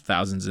front of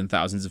thousands and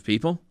thousands of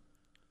people.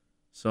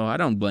 So I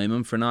don't blame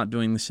him for not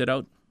doing the sit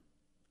out.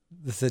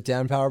 The sit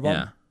down power bomb.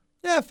 Yeah.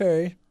 Yeah,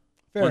 fair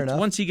enough.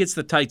 Once he gets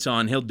the tights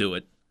on, he'll do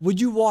it.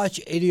 Would you watch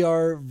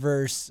ADR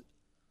versus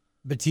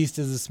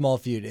Batista as a small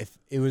feud if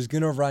it was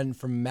going to run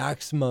for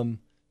maximum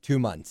 2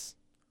 months?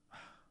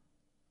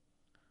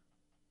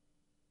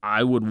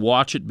 I would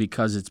watch it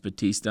because it's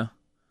Batista,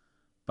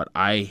 but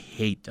I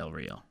hate Del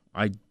Rio.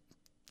 I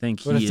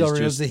think What he if Del is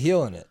Rio's just the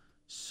heel in it?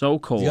 so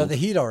cold. You got the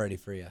heat already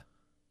for you.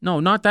 No,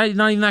 not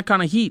even that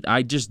kind of heat.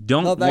 I just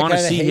don't Not that want to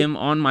kinda see hate? him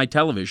on my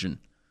television.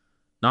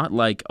 Not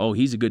like, oh,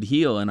 he's a good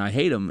heel and I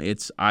hate him.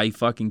 It's I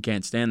fucking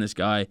can't stand this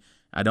guy.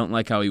 I don't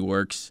like how he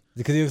works.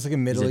 Because he looks like a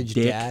middle-aged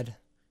dick. dad.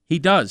 He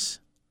does.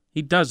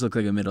 He does look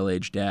like a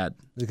middle-aged dad.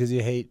 Because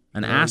you hate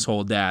An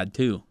asshole dad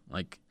too.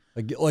 like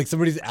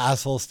somebody's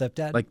asshole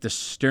stepdad. Like the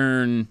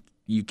stern,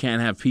 you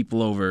can't have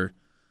people over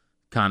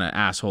kind of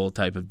asshole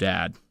type of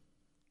dad.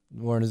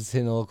 Warren is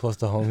hitting a little close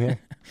to home here.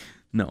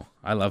 No,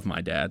 I love my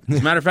dad.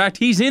 As a matter of fact,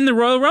 he's in the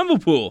Royal Rumble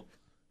pool.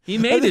 He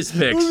made his It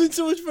would have picks. been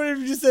so much funnier if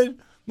you just said,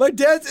 "My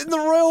dad's in the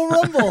Royal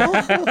Rumble."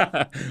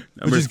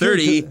 Number is good,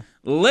 30,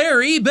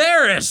 Larry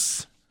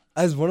Barris.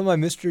 As one of my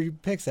mystery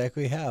picks, I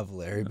actually have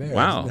Larry Bears.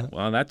 Wow.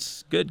 Well,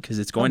 that's good because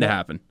it's going to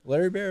happen.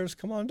 Larry Bears,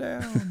 come on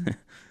down.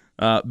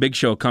 Big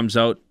Show comes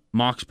out,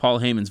 mocks Paul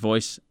Heyman's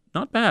voice.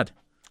 Not bad.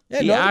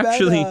 Yeah, He not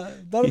actually- a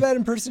bad, not a bad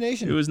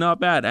impersonation. It was not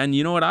bad. And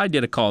you know what I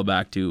did a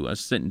callback to? I was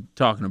sitting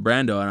talking to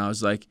Brando, and I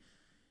was like,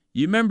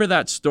 you remember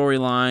that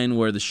storyline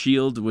where the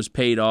Shield was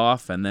paid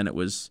off, and then it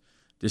was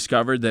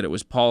discovered that it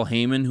was Paul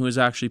Heyman who was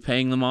actually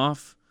paying them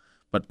off?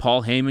 But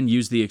Paul Heyman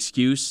used the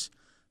excuse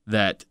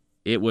that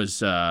it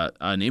was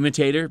an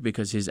imitator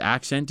because his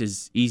accent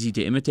is easy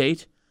to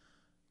imitate.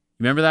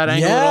 Remember that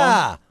angle at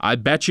Yeah. all? I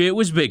bet you it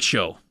was Big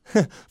Show.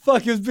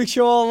 Fuck, it was Big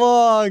Show all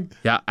along.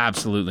 Yeah,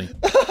 absolutely.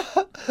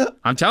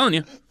 I'm telling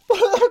you.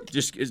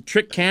 Just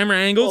trick camera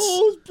angles.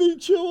 Oh, it was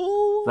Big Show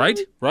all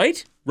along.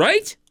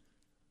 Right?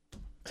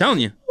 Telling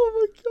you. Oh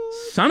my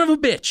god. Son of a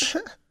bitch.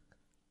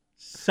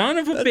 Son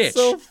of a That's bitch.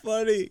 so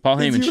funny. Paul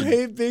 'Cause Heyman You should-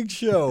 hate Big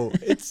Show.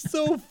 It's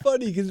so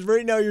funny because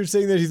right now you're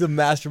saying that he's a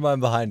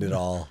mastermind behind it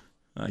all.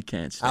 I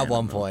can't stand At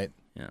one him, though. point.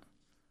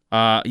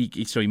 Yeah.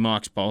 So he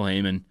mocks Paul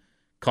Heyman,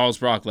 calls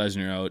Brock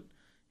Lesnar out.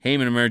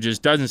 Heyman emerges,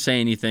 doesn't say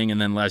anything, and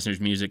then Lesnar's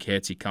music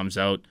hits. He comes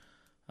out.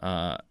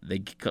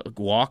 They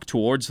walk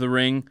towards the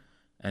ring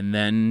and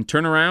then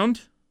turn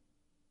around,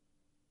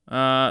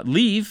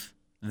 leave,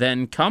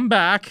 then come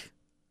back.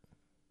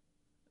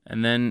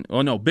 And then,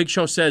 oh no, Big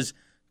Show says,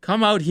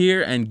 come out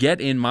here and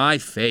get in my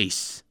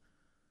face.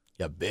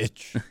 Yeah,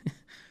 bitch.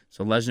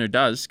 So Lesnar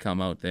does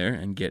come out there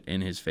and get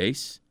in his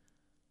face.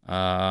 We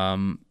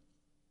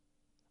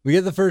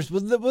get the first.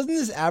 Wasn't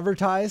this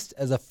advertised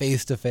as a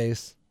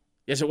face-to-face?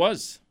 Yes, it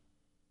was.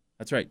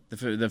 That's right.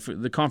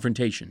 The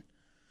confrontation.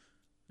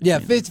 Yeah,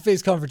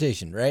 face-to-face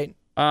confrontation, right?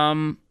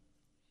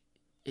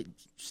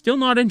 Still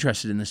not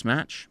interested in this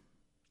match.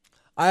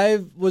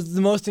 I was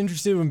the most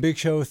interested when Big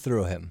Show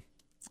threw him.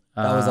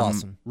 That was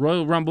awesome.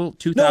 Royal Rumble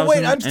 2003. No,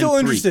 wait, I'm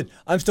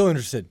still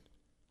interested.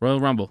 Royal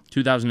Rumble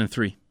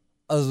 2003.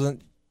 Other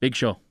than Big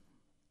Show.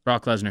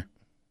 Brock Lesnar.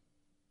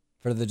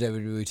 for the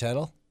WWE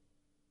title,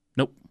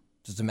 Nope.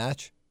 just a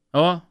match.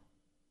 Oh.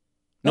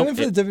 No, Nope.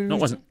 for the WWE. No,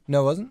 it wasn't.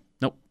 No, it wasn't.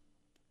 Nope.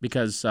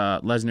 Because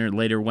Lesnar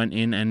later went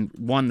in and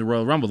won the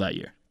Royal Rumble that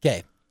year.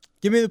 Okay,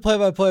 give me the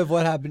play-by-play of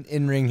what happened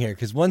in ring here,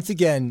 because once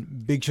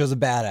again, Big Show's a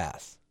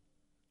badass.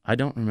 I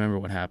don't remember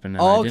what happened.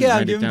 And Oh, I okay, didn't I'm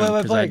write it giving down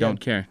play-by-play because I again. don't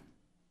care.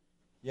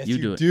 Yes, You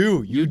do it.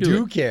 You You do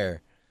do it.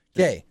 care.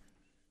 Okay,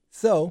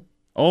 so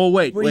Oh,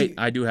 wait. What do you-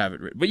 I do have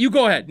it written. But you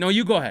go ahead. No,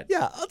 you go ahead.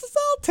 yeah, I'll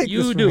take this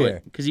You from do here.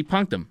 it because he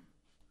punked him.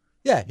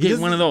 Yeah, Get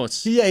one of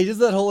those. Yeah, he does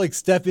that whole like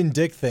step in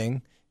dick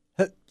thing.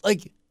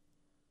 Like,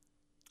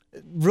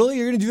 really,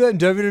 you're gonna do that in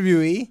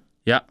WWE?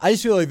 Yeah. I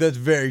just feel like that's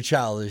very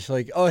childish.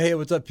 Like, oh hey,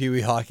 what's up, Pee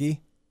Wee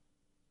Hockey?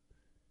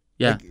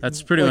 Yeah, Like-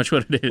 that's pretty like- much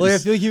what it is. Like, I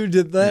feel like you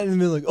did that and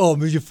been like, oh,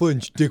 made you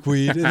flinch,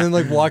 dickweed, and then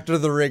like walked out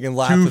of the ring and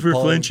laughed. Two at for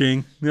Paul.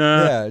 flinching.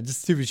 Yeah,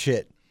 just stupid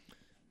shit.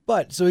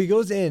 But so he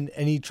goes in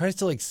and he tries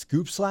to like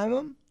scoop slam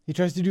him. He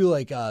tries to do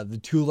like the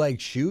 2-leg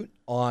shoot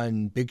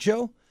on Big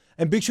Show.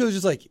 And Big Show is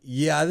just like,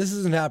 yeah, this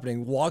isn't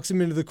happening. Walks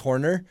him into the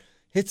corner,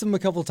 hits him a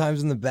couple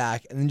times in the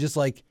back, and then just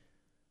like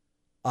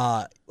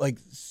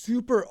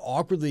super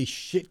awkwardly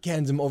shit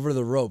cans him over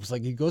the ropes.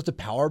 Like he goes to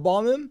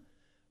powerbomb him,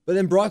 but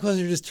then Brock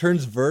Lesnar just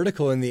turns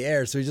vertical in the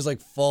air, so he just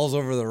like falls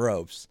over the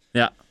ropes.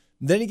 Yeah.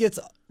 Then he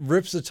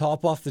rips the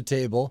top off the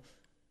table.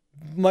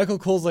 Michael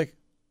Cole's like,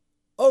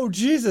 oh,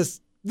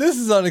 Jesus, this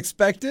is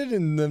unexpected.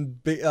 And then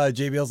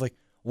JBL's like,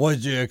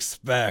 what'd you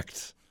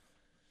expect?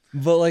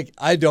 But, like,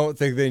 I don't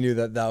think they knew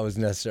that was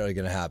necessarily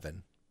going to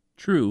happen.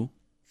 True.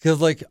 Because,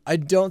 like, I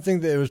don't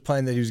think that it was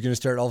planned that he was going to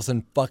start all of a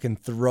sudden fucking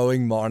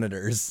throwing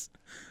monitors.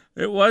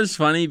 It was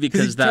funny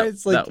because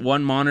tries, like- that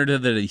one monitor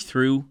that he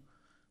threw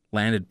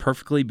landed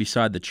perfectly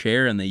beside the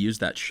chair, and they used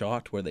that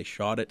shot where they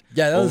shot it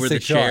Yeah, that was a over the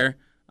sick shot. chair.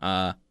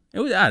 It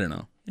was, I don't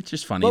know. It's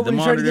just funny. But The when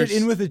he tried to monitors.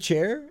 get in with a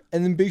chair,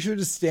 and then Big Show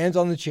just stands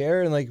on the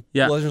chair, and, like,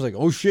 Yeah. Lesnar's like,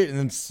 oh, shit, and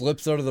then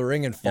slips out of the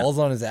ring and falls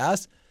on his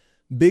ass.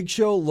 Big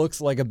Show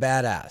looks like a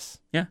badass.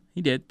 Yeah,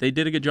 he did. They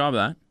did a good job of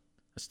that.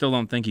 I still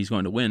don't think he's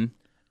going to win.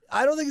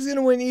 I don't think he's going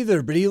to win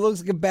either, but he looks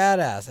like a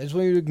badass. I just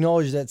want you to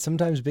acknowledge that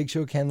sometimes Big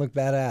Show can look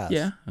badass.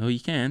 Yeah, oh, you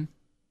can.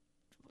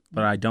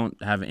 But I don't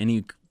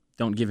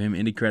give him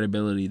any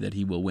credibility that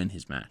he will win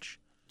his match.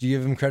 Do you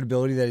give him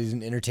credibility that he's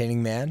an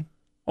entertaining man?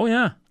 Oh,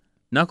 yeah.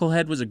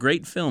 Knucklehead was a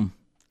great film.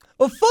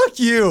 Well, fuck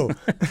you.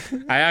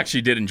 I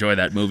actually did enjoy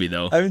that movie,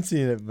 though. I haven't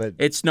seen it, but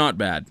It's not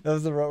bad. that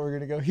was the route we're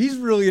going to go. He's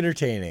really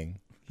entertaining.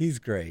 He's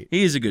great.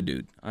 He is a good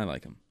dude. I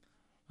like him.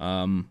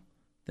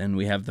 Then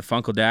we have the the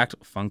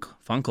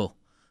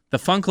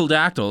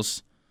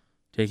Funkledactyls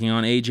taking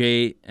on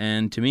AJ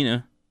and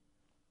Tamina.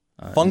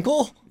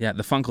 Funkle? Yeah,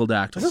 the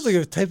Funkledactyls. That sounds like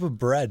a type of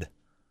bread.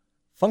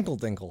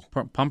 Funkle-dinkle.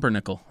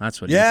 Pumpernickel. That's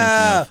what Yeah!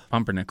 you're thinking of.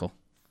 Pumpernickel.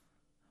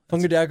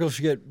 Funkadactyl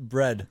should get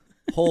bread.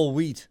 Whole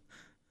wheat.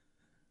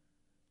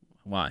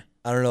 Why?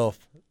 I don't know.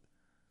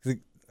 I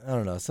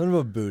don't know. Something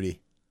about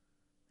booty.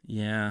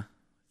 Yeah.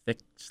 Thick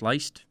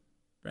sliced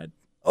bread.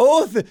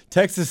 Oh,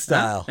 Texas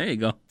style. There you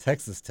go.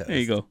 Texas toast. There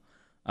you go.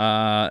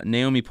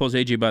 Naomi pulls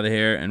AJ by the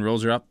hair and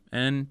rolls her up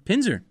and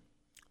pins her.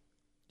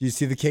 Do you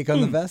see the cake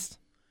on the vest?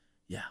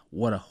 Yeah,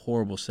 what a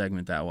horrible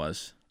segment that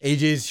was.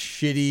 AJ's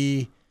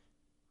shitty.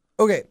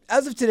 Okay,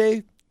 as of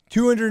today,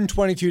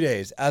 222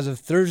 days. As of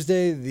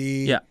Thursday,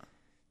 the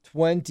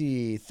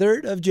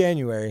 23rd of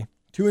January,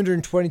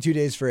 222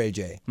 days for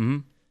AJ. Mm-hmm.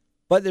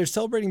 But they're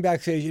celebrating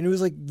backstage, and it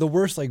was like the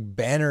worst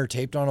banner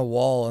taped on a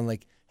wall and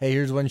hey,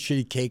 here's one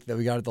shitty cake that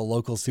we got at the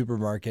local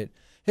supermarket.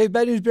 Hey,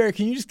 Bad News Bear,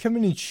 can you just come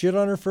in and shit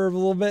on her for a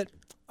little bit?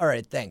 All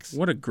right, thanks.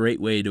 What a great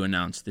way to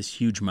announce this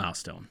huge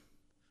milestone.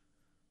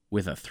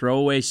 With a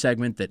throwaway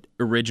segment that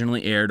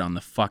originally aired on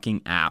the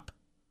fucking app.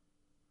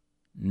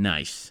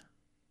 Nice.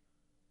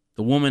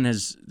 The woman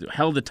has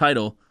held the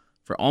title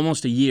for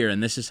almost a year,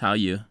 and this is how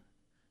you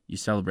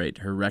celebrate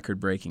her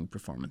record-breaking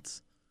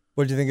performance.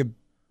 What do you think of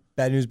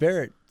Bad News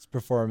Barrett's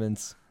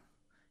performance?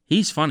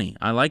 He's funny.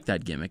 I like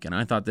that gimmick, and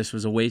I thought this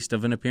was a waste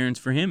of an appearance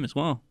for him as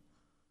well.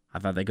 I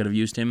thought they could have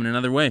used him in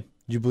another way. Do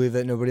you believe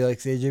that nobody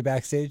likes AJ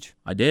backstage?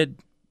 I did.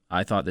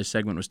 I thought this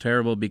segment was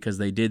terrible because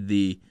they did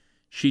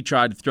she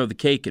tried to throw the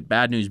cake at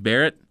Bad News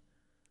Barrett,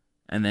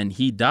 and then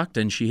he ducked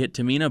and she hit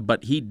Tamina,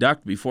 but he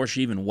ducked before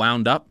she even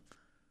wound up.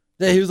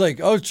 Yeah, he was like,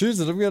 oh, choose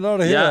it. I'm getting out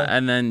of here. Yeah,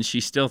 and then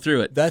she still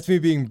threw it. That's me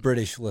being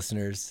British,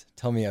 listeners.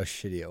 Tell me how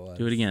shitty it was.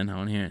 Do it again. I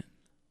want to hear it.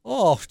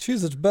 Oh,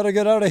 choose it. Better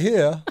get out of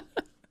here.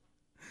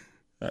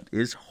 That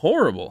is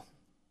horrible.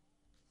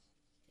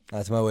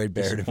 That's my Wade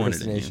Barrett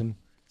Disappointed in you. impersonation.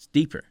 It's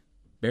deeper.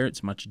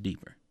 Barrett's much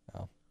deeper.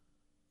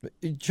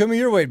 Show me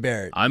your Wade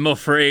Barrett. I'm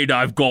afraid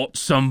I've got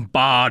some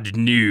bad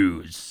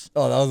news.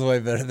 Oh, that was way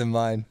better than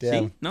mine.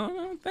 Damn. See?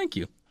 No, thank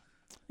you.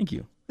 Thank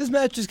you. This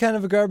match is kind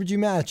of a garbagey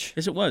match.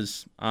 Yes, it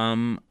was.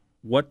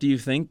 What do you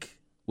think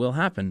will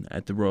happen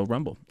at the Royal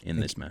Rumble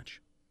in this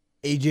match?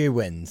 AJ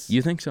wins.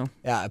 You think so?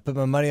 Yeah, I put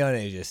my money on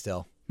AJ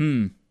still.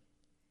 I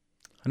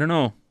don't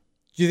know.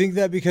 Do you think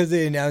that because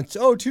they announced,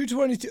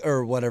 222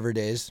 or whatever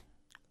days,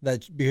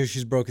 that because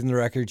she's broken the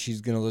record,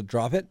 she's going to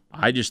drop it?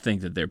 I just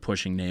think that they're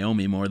pushing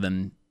Naomi more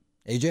than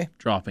AJ?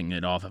 dropping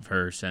it off of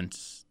her,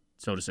 since,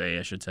 so to say,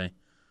 I should say.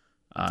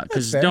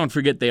 Because fair. don't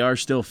forget, they are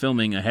still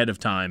filming ahead of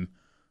time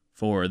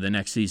for the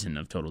next season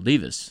of Total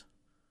Divas.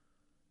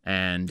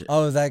 And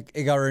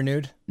It got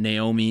renewed?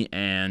 Naomi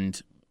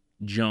and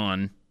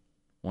John,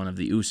 one of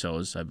the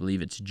Usos, I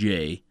believe it's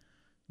Jay,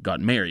 got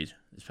married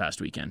this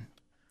past weekend.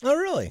 Oh,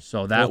 really?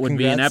 So that would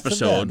be an congrats to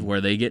episode them.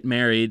 where they get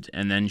married,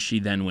 and then she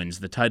then wins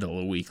the title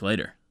a week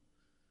later.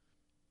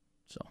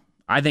 So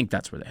I think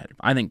that's where they're headed.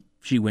 I think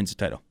she wins the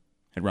title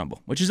at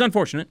Rumble, which is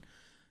unfortunate.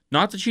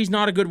 Not that she's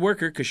not a good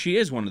worker, because she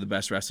is one of the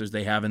best wrestlers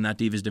they have in that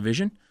Divas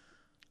division.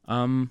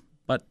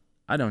 But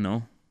I don't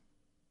know.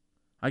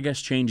 I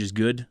guess change is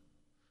good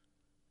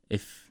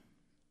if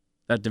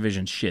that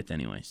division's shit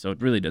anyway, so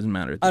it really doesn't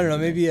matter. I don't know.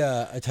 Maybe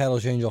a title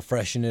change will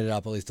freshen it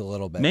up at least a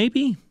little bit.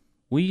 Maybe.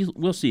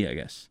 We'll see, I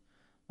guess.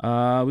 We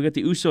got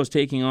the Usos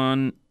taking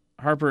on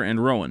Harper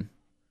and Rowan,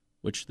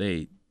 which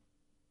they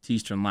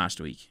teased from last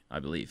week, I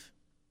believe.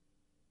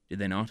 Did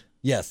they not?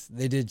 Yes,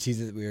 they did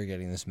tease that we were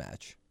getting this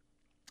match.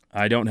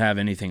 I don't have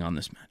anything on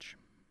this match.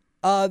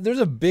 There's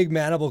a big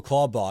mandible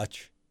claw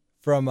botch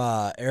from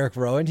Eric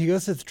Rowan. He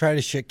goes to try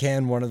to shit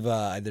can one of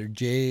either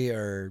Jay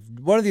or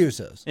one of the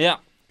Usos. Yeah.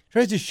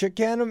 Tries to shit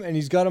can him, and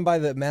he's got him by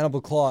the mandible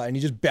claw, and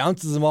he just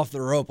bounces him off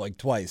the rope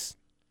twice.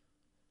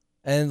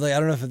 And I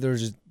don't know if there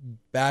was just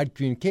bad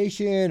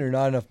communication or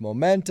not enough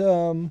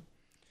momentum,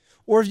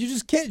 or if you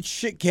just can't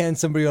shit can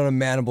somebody on a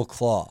mandible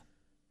claw.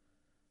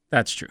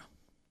 That's true.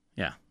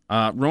 Yeah.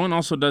 Rowan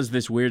also does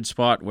this weird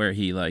spot where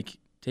he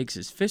takes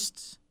his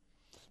fists.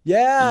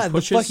 Yeah, And the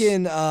pushes.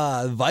 fucking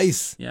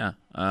vice. Yeah.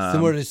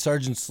 Similar to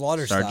Sergeant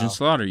Slaughter Sergeant style.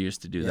 Slaughter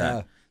used to do Yeah.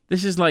 that.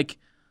 This is like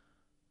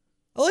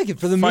I like it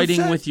for the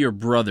fighting moveset. with your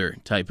brother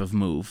type of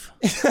move.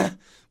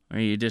 Where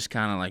you just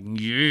kind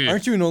of yeah.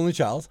 Aren't you an only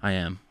child? I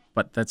am.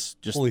 But that's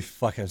just Holy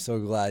fuck, I'm so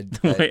glad.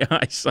 the way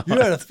I saw You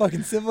it. had a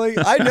fucking sibling?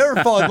 I never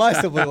followed my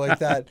sibling like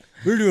that.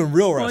 We were doing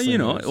real Well, wrestling. you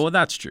know, moves.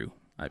 that's true.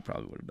 I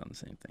probably would have done the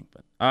same thing.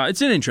 But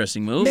it's an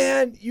interesting move.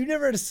 Man, you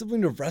never had a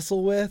sibling to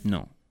wrestle with?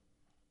 No.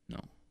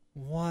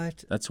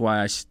 What? That's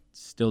why I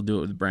still do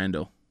it with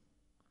Brando.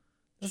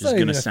 That's Which is not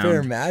even gonna a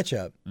fair sound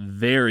matchup.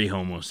 very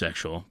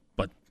homosexual,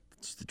 but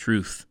it's the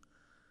truth.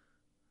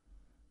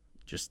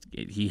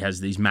 He has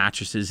these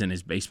mattresses in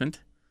his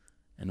basement,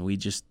 and we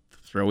just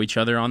throw each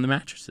other on the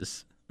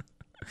mattresses.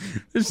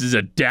 This is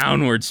a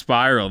downward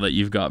spiral that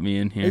you've got me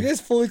in Are you here. guys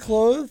fully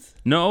clothed?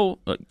 No,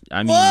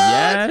 I mean, What?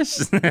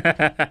 yes.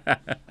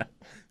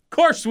 Of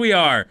course we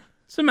are.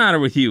 What's the matter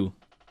with you?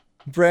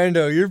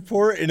 Brando, your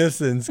poor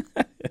innocence.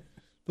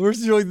 You're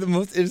like the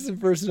most innocent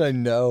person I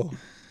know.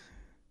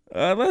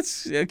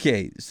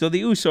 Okay. So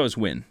the Usos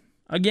win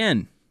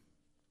again.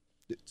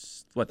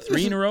 It's, what,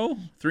 3 in a row?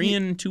 3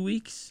 in 2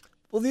 weeks?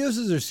 Well, the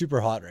Usos are super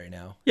hot right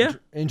now. Yeah.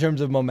 In terms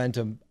of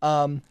momentum.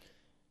 Do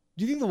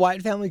you think the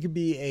Wyatt family could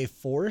be a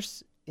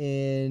force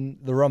in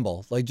the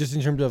Rumble? Like, just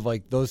in terms of,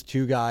 like, those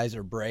two guys,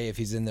 or Bray, if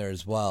he's in there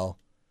as well.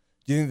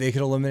 Do you think they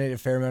could eliminate a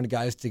fair amount of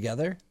guys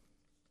together?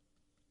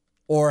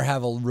 Or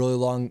have a really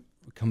long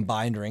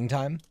combined ring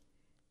time?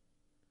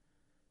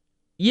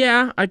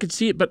 Yeah, I could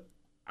see it, but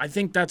I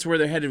think that's where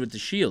they're headed with the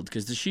Shield,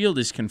 because the Shield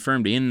is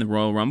confirmed in the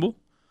Royal Rumble.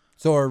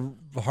 So are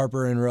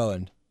Harper and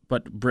Rowan.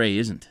 But Bray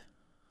isn't.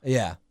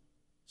 Yeah.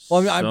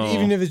 Well, I mean,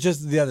 even if it's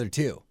just the other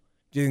two,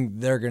 do you think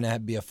they're going to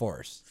be a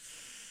force?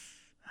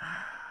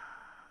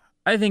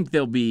 I think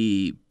they'll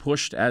be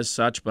pushed as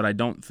such, but I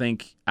don't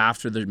think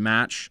after the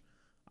match,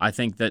 I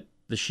think that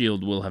the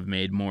Shield will have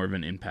made more of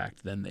an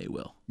impact than they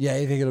will. Yeah,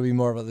 you think it'll be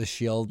more about the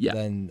Shield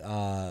than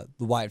the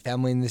Wyatt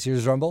family in this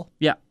year's Rumble?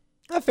 Yeah.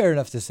 Fair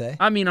enough to say.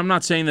 I mean, I'm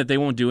not saying that they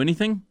won't do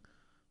anything,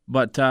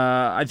 but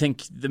I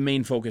think the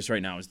main focus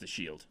right now is the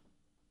Shield,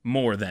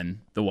 more than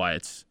the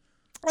Wyatts.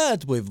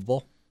 That's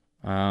believable.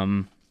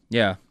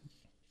 Yeah.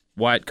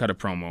 Wyatt cut a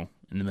promo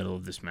in the middle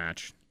of this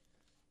match.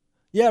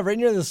 Yeah, right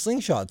near the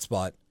slingshot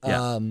spot.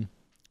 Yeah.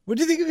 What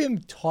do you think of him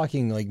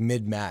talking like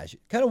mid-match?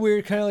 Kind of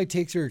weird, kind of like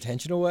takes your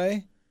attention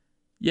away.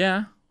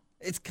 Yeah.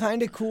 It's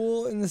kind of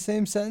cool in the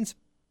same sense.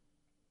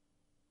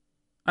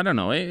 I don't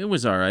know. It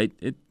was all right.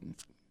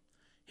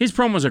 His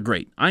promos are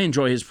great. I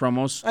enjoy his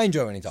promos. I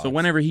enjoy when he talks. So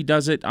whenever he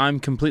does it, I'm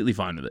completely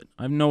fine with it.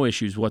 I have no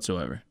issues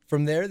whatsoever.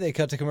 From there, they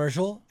cut to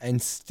commercial,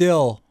 and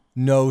still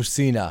no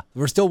Cena.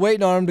 We're still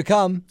waiting on him to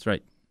come. That's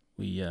right.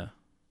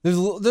 There's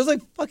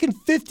like fucking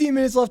 15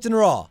 minutes left in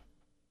Raw.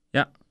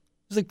 Yeah.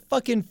 There's like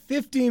fucking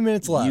 15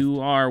 minutes left. You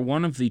are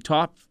one of the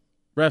top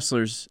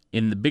wrestlers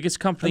in the biggest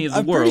company of the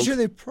I'm world. pretty sure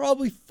they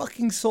probably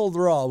fucking sold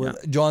Raw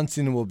with John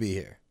Cena will be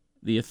here.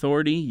 The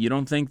Authority, you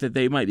don't think that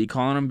they might be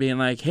calling him being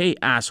like, hey,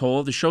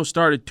 asshole, the show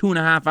started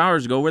 2.5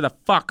 hours ago. Where the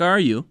fuck are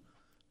you?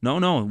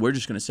 No, we're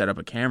just going to set up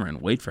a camera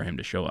and wait for him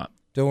to show up.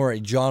 Don't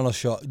worry, John will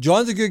show up.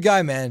 John's a good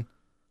guy, man.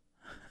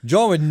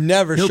 John would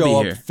never He'll show be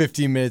up here.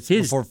 15 minutes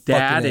His before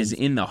dad fucking is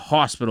ends. in the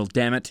hospital,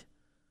 damn it.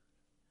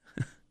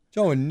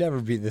 John would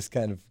never be this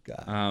kind of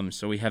guy.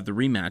 So we have the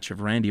rematch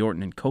of Randy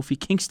Orton and Kofi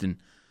Kingston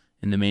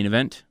in the main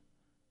event.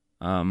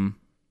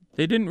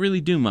 They didn't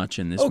really do much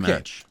in this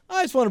match.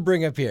 I just want to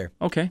bring up here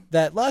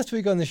that last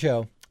week on the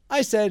show,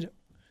 I said,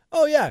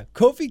 oh yeah,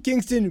 Kofi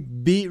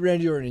Kingston beat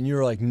Randy Orton. And you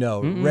were like,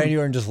 no, Randy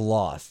Orton just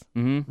lost.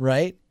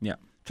 Right? Yeah.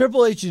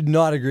 Triple H did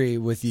not agree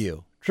with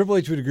you. Triple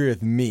H would agree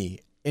with me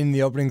in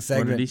the opening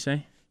segment. What did he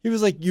say? He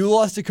was like, you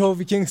lost to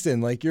Kofi Kingston.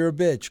 Like, you're a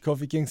bitch,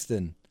 Kofi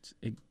Kingston. It's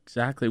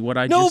exactly what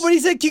I No, just... but he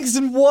said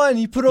Kingston won.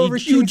 He put over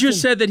Kingston. You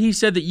just said that he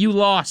said that you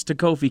lost to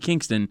Kofi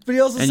Kingston. But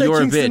he also and said you're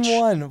Kingston a bitch.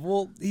 won.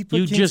 Well, he put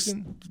You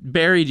Kingston. just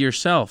buried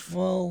yourself.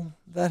 Well,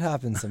 that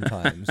happens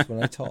sometimes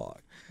when I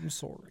talk. I'm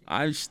sorry.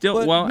 I still...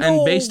 But well, no,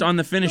 and based on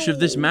the finish of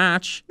this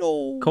match,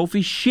 No.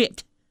 Kofi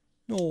shit.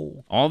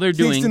 No. All they're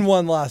Kingston doing...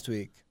 won last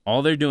week.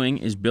 All they're doing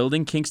is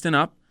building Kingston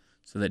up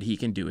so that he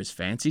can do his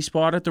fancy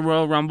spot at the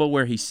Royal Rumble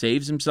where he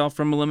saves himself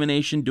from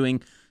elimination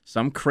doing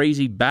some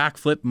crazy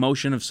backflip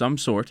motion of some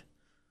sort.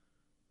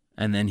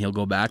 And then he'll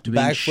go back to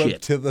being Backflip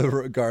shit. to the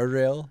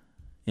guardrail,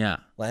 Yeah.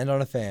 land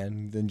on a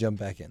fan, then jump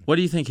back in. What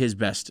do you think his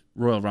best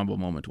Royal Rumble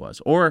moment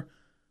was? Or,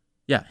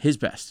 yeah, his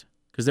best.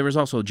 Because there was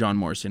also John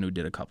Morrison who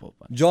did a couple.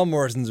 But John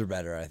Morrison's are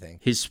better, I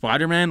think. his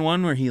Spider-Man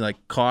one where he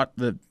like caught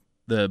the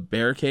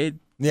barricade,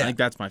 Yeah. I think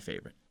that's my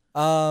favorite.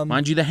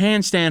 Mind you, the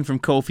handstand from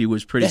Kofi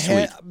was pretty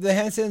sweet. The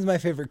handstand's my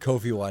favorite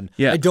Kofi one.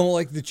 Yeah. I don't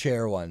like the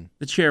chair one.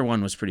 The chair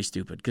one was pretty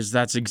stupid because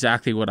that's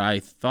exactly what I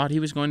thought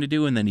he was going to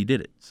do, and then he did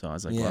it. So I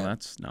was like, Yeah. well,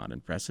 that's not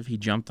impressive. He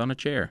jumped on a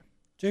chair.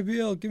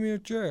 JBL, give me a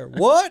chair.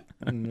 What?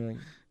 And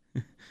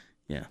like,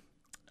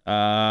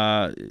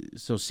 Yeah.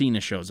 So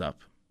Cena shows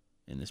up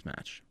in this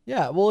match.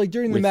 yeah, well, like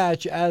during the With-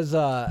 match,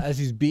 as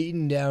he's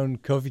beating down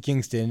Kofi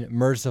Kingston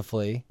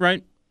mercifully,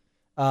 Right.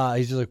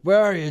 he's just like, "Where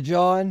are you,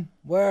 John?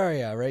 Where are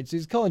you?" Right? So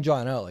he's calling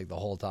John out like the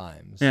whole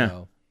time.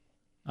 So.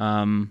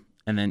 Yeah.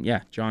 And then,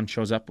 yeah, John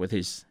shows up with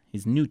his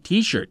new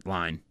T-shirt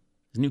line,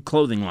 his new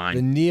clothing The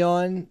line.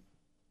 neon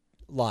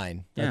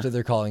line. That's Yeah. what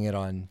they're calling it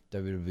on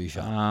WWE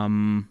Shop.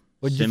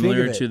 What'd you think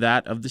Similar of it? to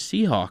that of the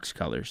Seahawks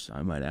colors,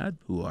 I might add,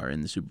 who are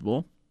in the Super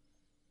Bowl.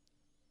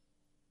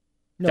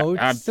 No,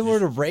 Yeah, it's similar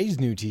to Ray's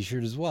new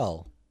T-shirt as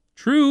well.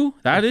 True.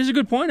 That is a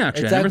good point,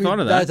 actually. I never thought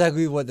of that. That's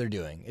exactly what they're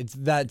doing. It's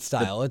that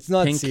style. It's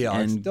not Pink Seahawks.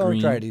 and Don't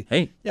green. try to.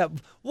 Hey. Yeah.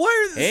 Why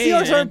are the Hey,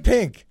 Seahawks man. aren't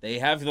pink? They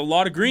have a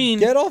lot of green.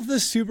 Get off the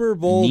Super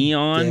Bowl.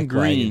 Neon dick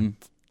green wagon.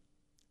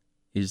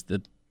 is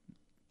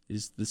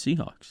the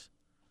Seahawks.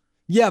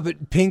 Yeah,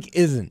 but pink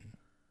isn't.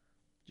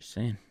 Just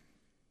saying.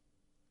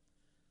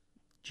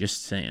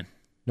 Just saying.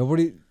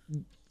 Nobody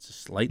It's a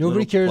slight Nobody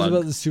little cares plug.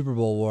 about the Super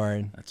Bowl,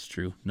 Warren. That's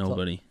true.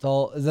 Nobody. It's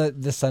all. Is that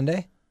this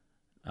Sunday?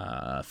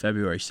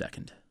 February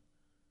 2nd.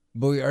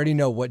 But we already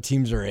know what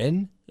teams are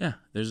in? Yeah,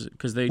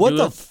 because they What do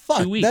the it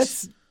fuck? 2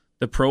 weeks.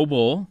 The Pro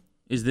Bowl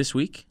is this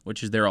week,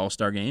 which is their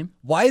All-Star game.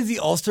 Why is the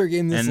All-Star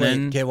game this And late?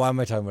 then- Okay, why am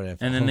I talking about NFL?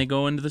 And then they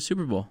go into the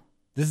Super Bowl.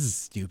 This is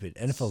stupid.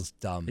 NFL's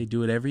dumb. They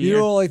do it every If you year.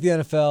 don't like the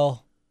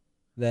NFL,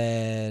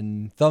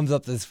 then thumbs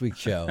up this week's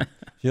show. If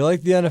you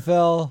like the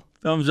NFL,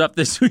 Thumbs up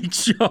this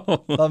week's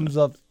show. thumbs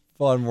up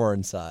on more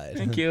inside.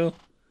 Thank you.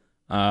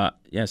 Cena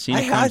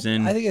comes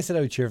in. I think I said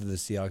I would cheer for the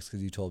Seahawks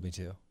because you told me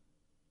to.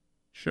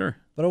 Sure.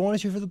 But I want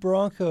to cheer for the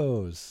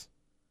Broncos.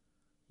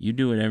 You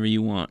do whatever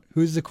you want.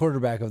 Who's the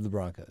quarterback of the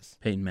Broncos?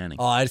 Peyton Manning.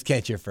 Oh, I just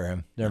can't cheer for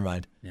him. Never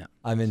mind. Yeah.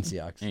 I'm in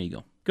Seahawks. There you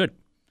go. Good.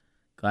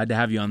 Glad to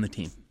have you on the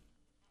team.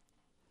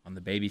 On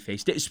the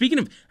babyface day. Speaking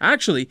of,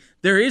 actually,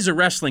 there is a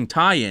wrestling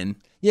tie-in.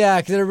 Yeah,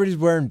 because everybody's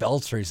wearing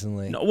belts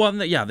recently. No, well,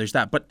 yeah, there's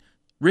that. But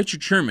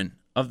Richard Sherman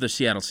of the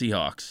Seattle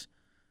Seahawks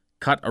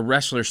cut a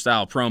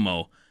wrestler-style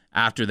promo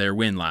after their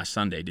win last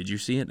Sunday. Did you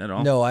see it at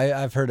all? No,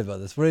 I've heard about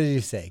this. What did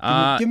he say?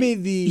 Give me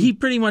the... He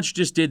pretty much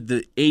just did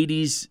the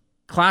 80s,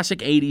 classic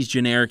 80s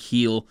generic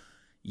heel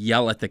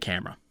yell at the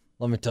camera.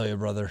 Let me tell you,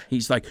 brother.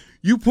 He's like,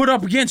 you put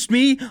up against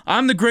me,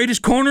 I'm the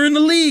greatest corner in the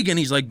league. And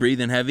he's like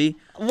breathing heavy.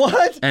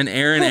 What? And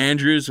Erin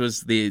Andrews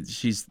was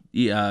she's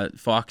the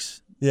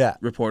Fox Yeah.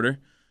 reporter,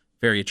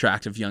 very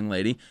attractive young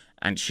lady.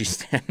 And she's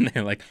standing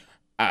there like,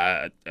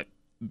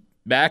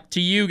 back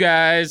to you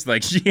guys.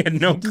 Like she had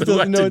no clue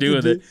what to do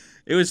with it.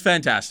 It was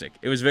fantastic.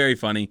 It was very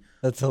funny.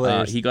 That's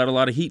hilarious. He got a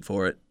lot of heat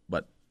for it,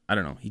 but I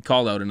don't know. He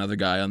called out another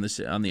guy on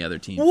the other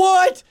team.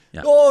 What?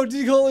 Yeah. Oh, did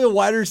he call me a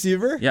wide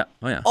receiver? Yeah.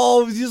 Oh yeah.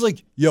 Oh, he was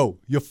like, yo,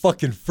 you're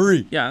fucking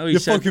free. Yeah, he You're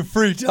said- fucking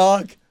free,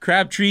 talk.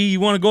 Crabtree, you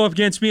want to go up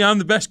against me? I'm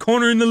the best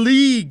corner in the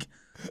league.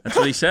 That's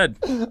what he said.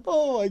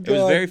 Oh, my God. It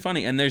was very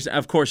funny. And there's,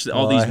 of course,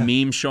 all these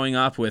memes showing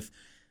up with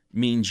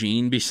Mean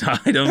Gene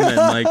beside him. And,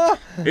 like,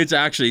 it's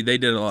actually, they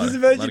did a lot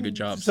of good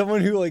jobs.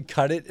 Someone who, like,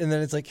 cut it, and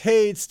then it's like,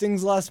 hey, it's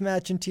Sting's last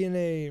match in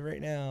TNA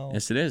right now.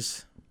 Yes, it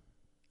is.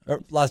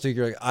 Or last week,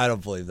 you're like, I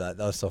don't believe that.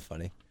 That was so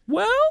funny.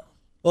 Well,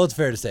 Well, it's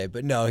fair to say,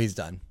 but no, he's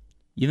done.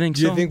 you think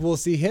Do so? you think we'll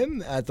see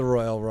him at the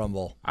Royal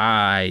Rumble?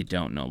 I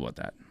don't know about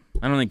that.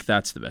 I don't think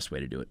that's the best way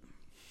to do it.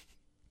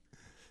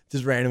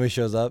 Just randomly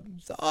shows up.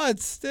 Oh,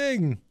 it's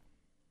Sting.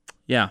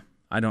 Yeah,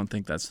 I don't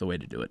think that's the way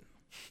to do it.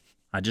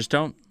 I just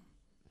don't.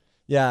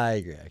 Yeah, I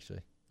agree, actually.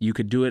 You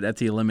could do it at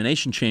the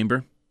Elimination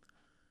Chamber,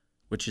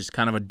 which is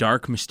kind of a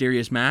dark,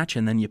 mysterious match,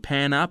 and then you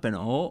pan up and,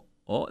 oh,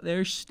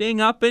 there's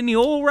Sting up in the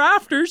old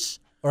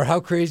rafters. Or how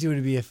crazy would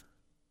it be if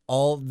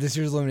all this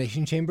year's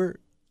Elimination Chamber,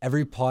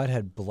 every pod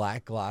had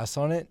black glass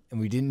on it, and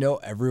we didn't know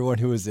everyone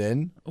who was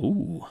in?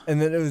 Ooh.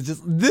 And then it was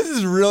just, this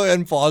is really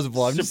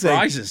implausible. I'm just saying,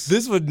 Surprises.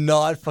 this would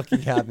not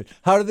fucking happen.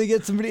 How do they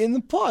get somebody in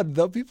the pod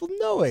without people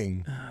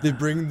knowing?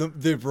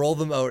 They roll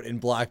them out in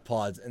black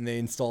pods, and they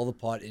install the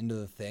pod into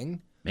the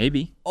thing.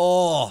 Maybe.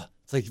 Oh,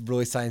 it's like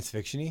really science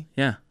fiction-y.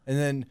 Yeah. And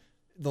then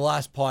the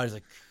last pod is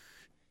like,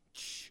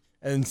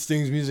 and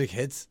Sting's music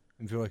hits,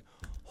 and people are like,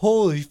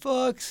 holy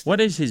fucks. What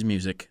is his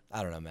music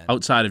I don't know, man.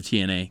 outside of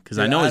TNA? Because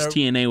I Yeah, know I it's don't-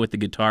 TNA with the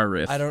guitar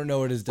riff. I don't know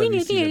what his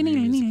WCW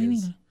music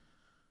is.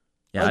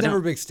 Yeah, I I was never a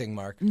don't. big Sting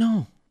mark.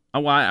 No.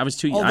 Oh, I was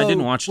too. I Although,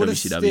 didn't watch what if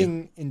WCW.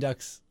 Sting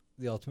inducts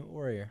the Ultimate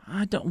Warrior?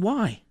 I don't.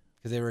 Why?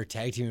 Because they were a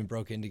tag team and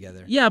broke in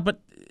together. Yeah,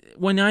 but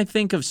when I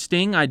think of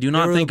Sting, I do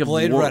not were think the of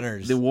Blade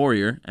Runners. the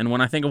Warrior. And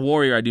when I think of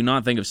Warrior, I do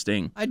not think of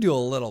Sting. I do a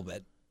little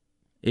bit.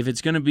 If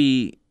it's going to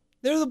be,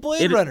 They're the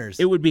Blade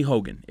Runners. it would be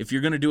Hogan. If you're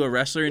going to do a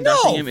wrestler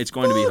inducting him, it's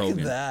going to be fuck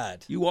Hogan.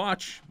 that. You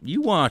watch.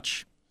 You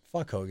watch.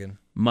 Fuck Hogan.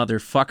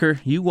 Motherfucker.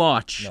 You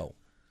watch. No.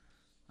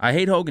 I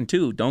hate Hogan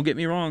too. Don't get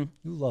me wrong.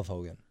 You love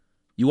Hogan.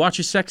 You watch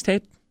his sex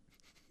tape?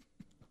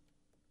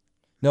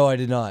 No, I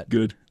did not.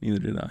 Good. Neither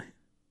did I.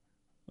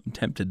 I'm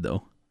tempted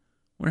though.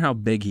 Wonder how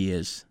big he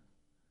is.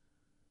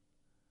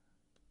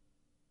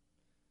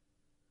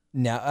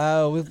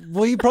 Now,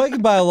 well, you probably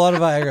can buy a lot of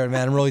Viagra,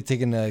 man. I'm really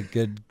taking a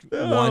good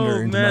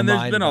wander into man, my there's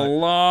mind. been a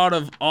lot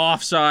of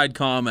offside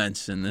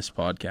comments in this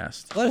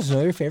podcast. Let us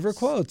know your favorite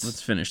quotes.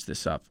 Let's finish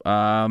this up.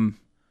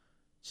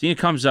 Cena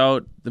comes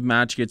out. The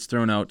match gets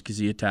thrown out because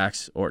he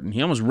attacks Orton.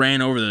 He almost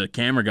ran over the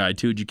camera guy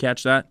too. Did you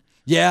catch that?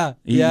 Yeah,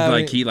 He yeah.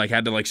 he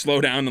had to slow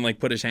down and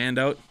put his hand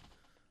out.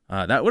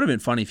 That would have been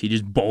funny if he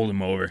just bowled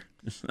him over.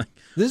 Just like,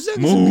 this is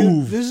actually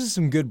move. this is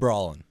some good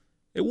brawling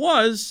it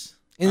was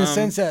in the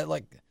sense that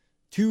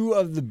two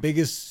of the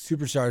biggest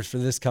superstars for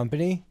this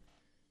company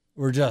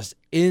were just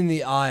in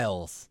the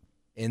aisles,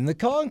 in the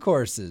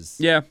concourses.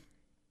 Yeah.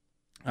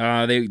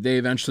 They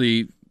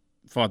eventually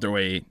fought their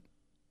way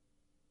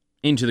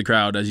into the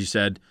crowd, as you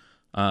said.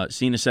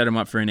 Cena set him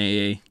up for an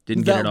AA.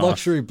 Didn't get That it off.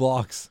 luxury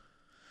blocks.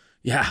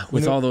 Yeah,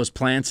 with all those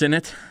plants in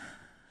it.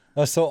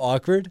 That was so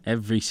awkward.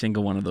 Every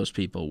single one of those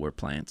people were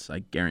plants. I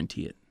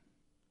guarantee it.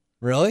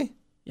 Really?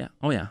 Yeah.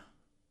 Oh, yeah.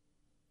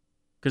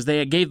 Because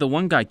they gave the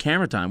one guy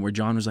camera time where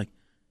John was like,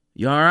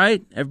 you all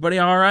right? Everybody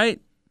all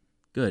right?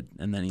 Good.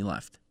 And then he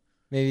left.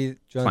 Maybe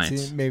John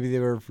Plants. Cena, maybe they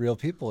were real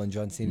people, and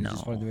John Cena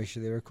just No. wanted to make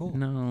sure they were cool.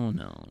 No.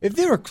 If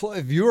they were,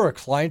 if you were a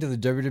client of the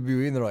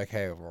WWE and they're like,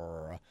 "Hey,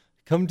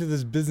 come to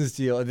this business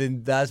deal, and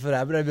then that's what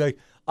happened. I'd be like,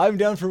 I'm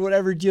down for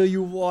whatever deal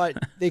you want.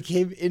 They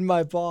came in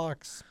my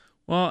box.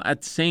 Well,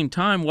 at the same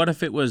time, what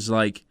if it was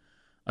like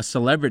a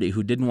celebrity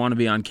who didn't want to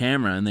be on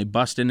camera and they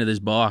bust into this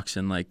box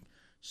and like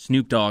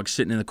Snoop Dogg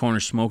sitting in the corner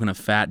smoking a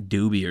fat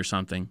doobie or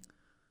something?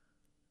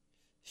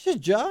 Shit,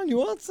 John, you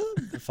want some?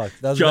 Fuck.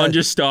 That was John bad.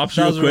 just stops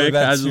That real was a really quick,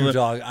 bad has Snoop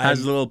Dogg. a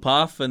little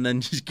puff, and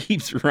then just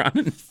keeps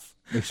running.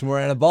 Makes him more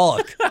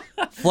anabolic.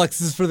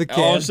 Flexes for the kid.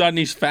 All of a sudden,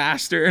 he's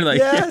faster. Like,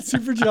 Yeah,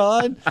 Super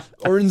John.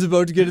 Orton's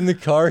about to get in the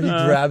car. He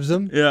grabs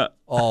him. yeah,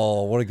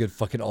 Oh, what a good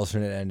fucking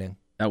alternate ending.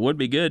 that would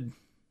be good.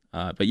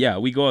 But yeah,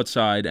 we go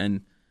outside,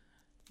 and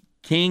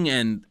King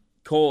and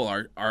Cole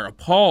are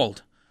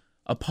appalled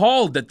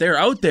that they're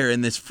out there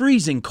in this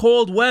freezing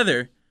cold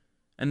weather,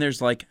 and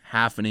there's like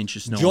half an inch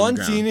of snow on John the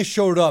ground. Cena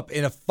showed up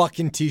in a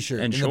fucking t-shirt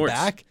And in shorts. the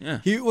back. Yeah.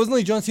 He wasn't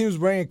like John Cena was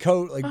wearing a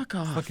coat like Fuck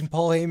off. fucking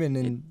Paul Heyman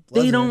and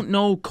They Lesnar. don't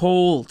know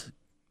cold.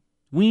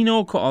 We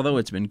know cold, although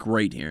it's been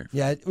great here.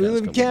 Yeah, we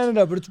live in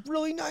Canada, but it's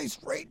really nice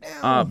right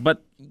now.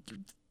 But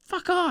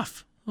fuck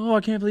off. Oh, I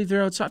can't believe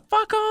they're outside.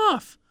 Fuck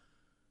off.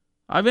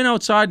 I've been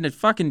outside in a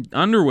fucking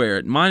underwear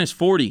at minus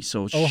 40,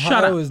 so shut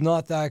Ohio up. is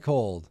not that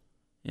cold.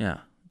 Yeah,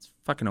 it's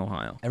fucking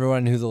Ohio.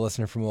 Everyone who's a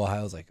listener from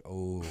Ohio is like,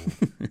 oh.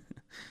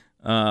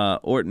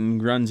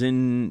 Orton runs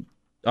in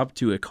up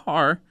to a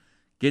car,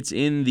 gets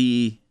in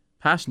the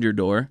passenger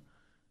door,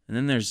 and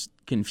then there's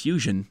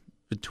confusion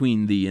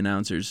between the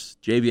announcers.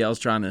 JBL's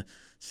trying to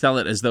sell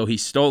it as though he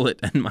stole it,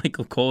 and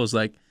Michael Cole's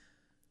like,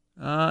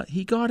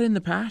 he got in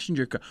the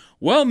passenger car.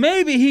 Well,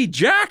 maybe he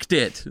jacked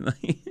it.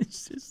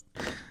 It's just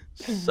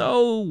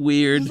so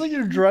weird. It's like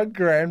your drunk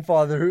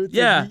grandfather. Who it's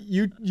Yeah.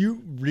 like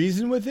you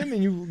reason with him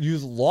and you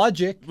use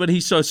logic. But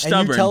he's so And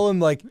stubborn. you tell him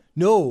like,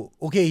 no,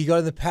 okay, he got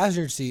in the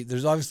passenger seat.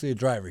 There's obviously a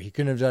driver. He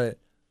couldn't have done it.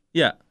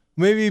 Yeah.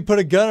 Maybe he put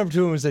a gun up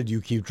to him and said,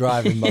 "You keep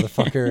driving,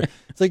 motherfucker."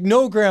 It's like,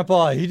 no,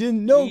 Grandpa. He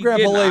didn't know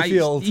Grandpa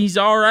Layfield. He's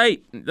all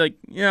right. Like,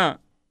 yeah.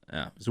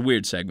 Yeah, it's a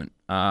weird segment.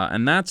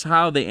 And that's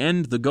how they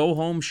end the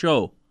go-home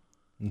show.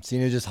 And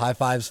Cena just high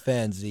fives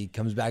fans as he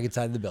comes back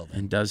inside the building.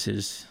 And does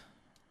his,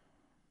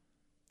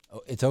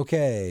 Oh, it's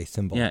okay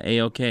symbol. yeah,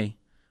 A-OK.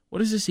 What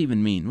does this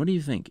even mean? What do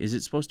you think? Is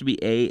it supposed to be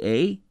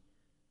A-A?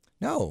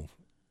 No,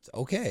 it's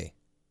okay.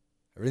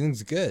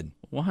 Everything's good.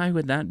 Why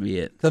would that be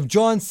it? Of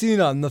John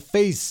Cena on the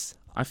face.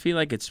 I feel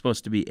like it's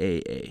supposed to be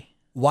A-A.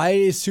 Why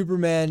is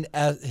Superman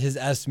his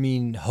S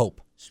mean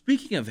hope?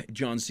 Speaking of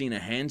John Cena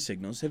hand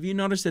signals, have you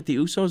noticed that the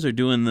Usos are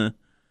doing the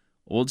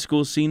old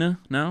school Cena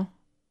now?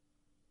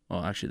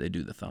 Well, actually, they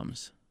do the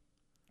thumbs.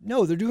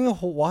 No, they're doing a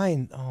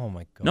Hawaiian. Oh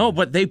my god. No,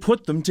 but they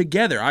put them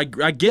together. I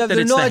get yeah, that they're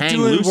it's the not hang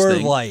doing loose word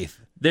thing. life.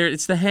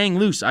 It's the hang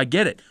loose. I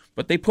get it.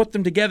 But they put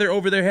them together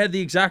over their head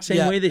the exact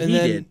same way that and he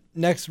then did.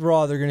 Next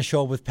Raw, they're gonna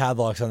show up with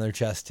padlocks on their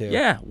chest too.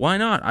 Yeah, why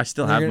not? I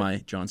still They're have gonna- my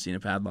John Cena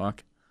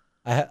padlock.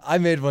 I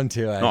made one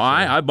too. No, Actually.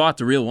 I bought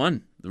the real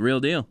one, the real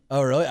deal.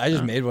 Oh really? I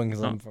just made one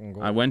because I'm fucking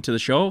cool. I went to the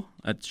show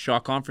at Shaw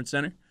Conference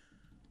Center,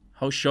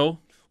 house show.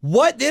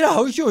 What? They had a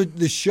house show at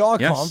the Shaw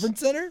Yes. Conference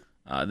Center?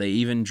 They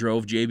even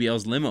drove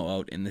JBL's limo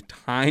out in the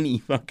tiny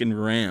fucking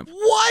ramp.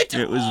 What?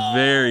 It was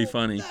very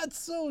funny.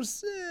 That's so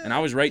sick. And I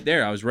was right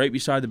there. I was right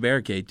beside the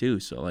barricade too.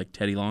 So like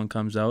Teddy Long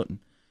comes out and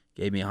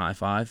gave me a high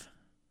five.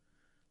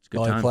 It's a good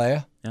Calling time.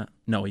 playa? Yeah.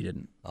 No, he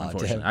didn't. Oh,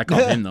 Unfortunately, damn. I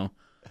called him though.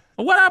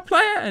 Oh, what up,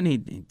 player? And he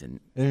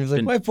didn't. And he was like,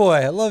 Didn't- "White boy,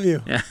 I love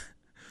you." Yeah.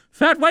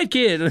 Fat white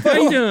kid. How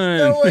you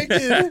doing? Oh, white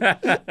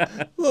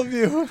kid. Love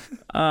you.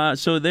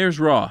 So there's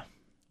Raw.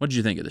 What did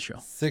you think of the show?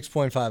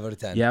 6.5 out of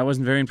 10. Yeah, I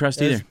wasn't very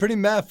impressed It's either. pretty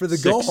mad for the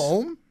 6. go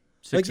home.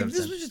 6 Like out if of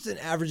this 10. was just an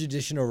average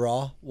edition of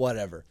Raw,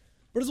 whatever.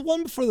 But as the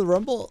one before the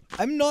Rumble,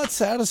 I'm not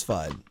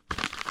satisfied.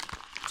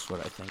 That's what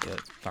I think.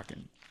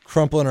 Fucking.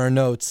 Crumpling our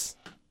notes.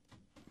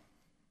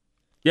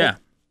 Yeah.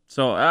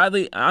 So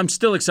I'm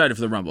still excited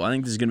for the Rumble. I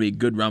think this is going to be a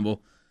good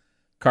Rumble.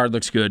 Card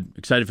looks good.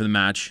 Excited for the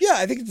match. Yeah,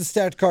 I think it's a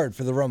stacked card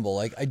for the Rumble.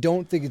 Like I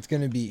don't think it's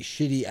going to be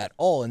shitty at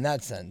all in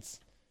that sense.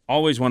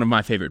 Always one of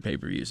my favorite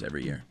pay-per-views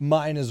every year.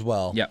 Mine as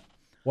well. Yep.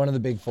 One of the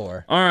big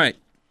four. All right.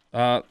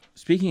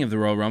 Speaking of the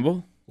Royal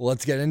Rumble,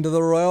 Let's get into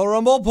the Royal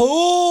Rumble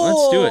pool.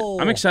 let's do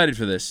it. I'm excited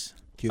for this.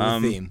 Cue the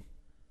theme.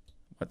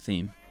 What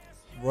theme?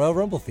 Royal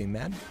Rumble theme,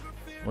 man.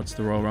 What's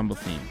the Royal Rumble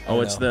theme? don't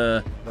Oh, it's know.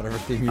 the Whatever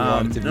theme you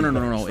want it to be.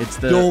 no. It's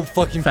the Don't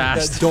fucking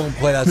fast. Don't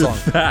play that song.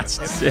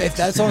 Fast. If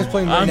that song's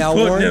playing right I'm now,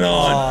 putting Warren, it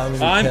on. I'm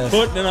gonna I'm be pissed.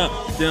 putting it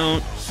on.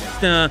 Don't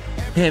stop.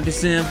 Have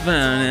yourself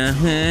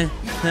fun.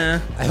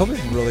 I hope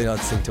it's really not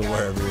synced to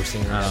wherever you're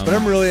singing right now. Um, But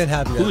I'm really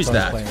unhappy Who is song's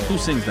that? playing right Who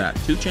now. sings that?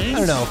 2 Chainz? I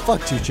don't know.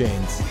 Fuck 2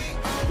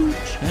 Chainz. 2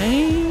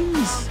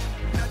 Chainz?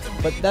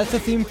 But that's a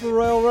theme for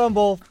Royal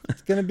Rumble.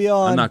 It's going to be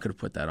on. I'm not going to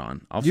put that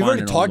on. I'll You've find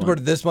already an talked old about one.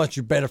 it this much.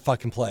 You better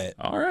fucking play it.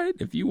 All right,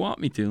 if you want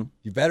me to.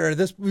 You better.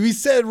 We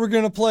said we're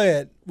going to play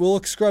it. We'll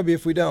look scrubby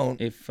if we don't.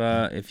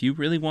 If you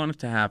really want it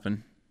to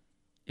happen,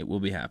 it will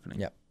be happening.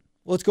 Yep.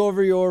 Let's go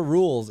over your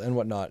rules and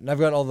whatnot. And I've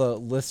got all the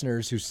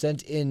listeners who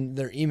sent in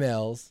their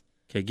emails.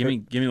 Okay, give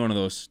me one of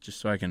those just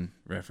so I can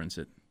reference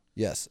it.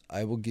 Yes,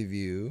 I will give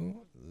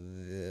you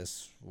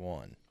this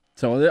one.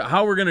 So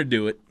how we're going to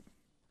do it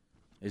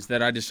is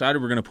that I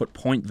decided we're going to put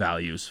point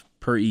values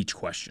per each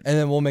question. And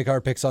then we'll make our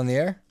picks on the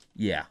air?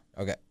 Yeah.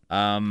 Okay.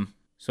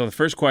 So the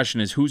first question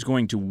is who's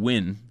going to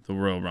win the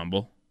Royal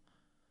Rumble?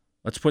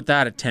 Let's put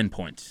that at 10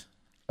 points.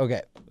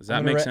 Okay. Does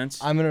that make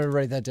sense? I'm going to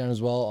write that down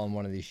as well on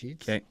one of these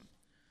sheets. Okay.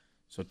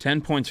 So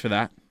 10 points for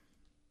that.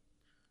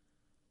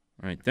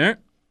 Right there.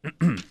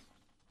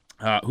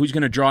 Who's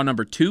going to draw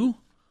number 2?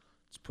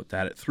 Let's put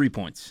that at 3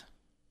 points.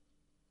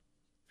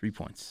 3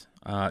 points.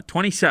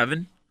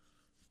 27.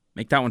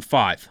 Make that one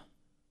 5.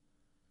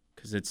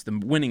 Because it's the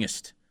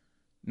winningest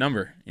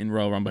number in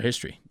Royal Rumble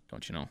history.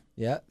 Don't you know?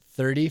 Yeah.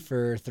 30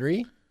 for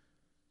 3.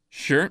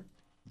 Sure.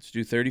 Let's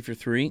do 30 for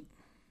 3.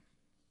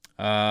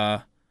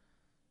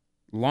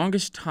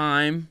 Longest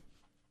time,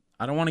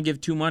 I don't want to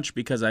give too much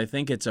because I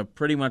think it's a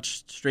pretty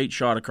much straight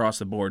shot across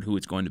the board who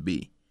it's going to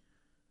be.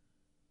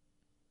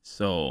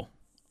 So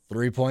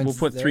 3 points.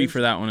 we'll put 3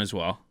 for that one as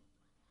well.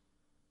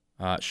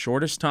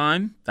 Shortest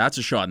time, that's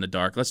a shot in the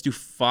dark. Let's do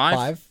 5.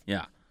 5?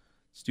 Yeah.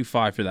 Let's do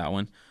 5 for that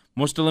one.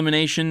 Most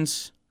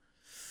eliminations,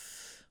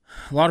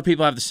 a lot of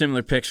people have the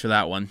similar picks for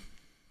that one.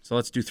 So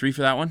let's do 3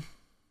 for that one.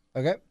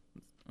 Okay.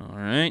 All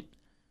right.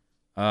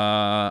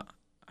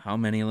 How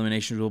many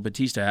eliminations will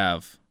Batista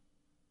have?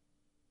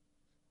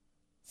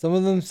 Some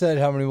of them said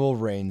how many will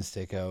Reigns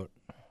take out.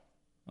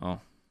 Oh.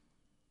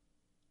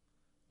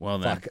 Well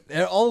then.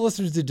 Fuck. All the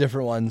listeners did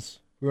different ones.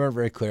 We weren't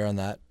very clear on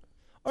that.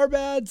 Our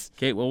bads.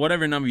 Okay, well,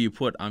 whatever number you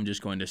put, I'm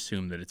just going to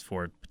assume that it's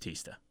for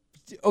Batista.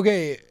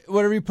 Okay,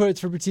 whatever you put,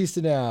 it's for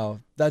Batista now.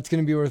 That's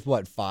going to be worth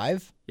what,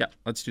 5? Yeah,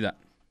 let's do that.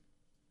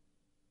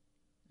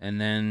 And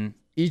then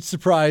Each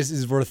surprise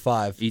is worth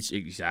 5.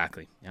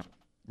 exactly. Yeah.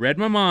 Read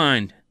my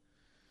mind.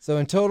 So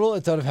in total,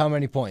 it's out of how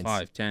many points?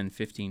 5, 10,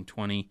 15,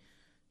 20,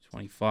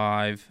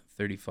 25,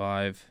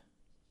 35,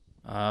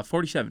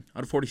 47.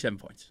 Out of 47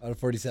 points. Out of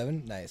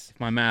 47? Nice. If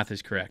my math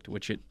is correct,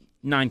 which it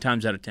 9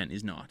 times out of 10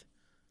 is not.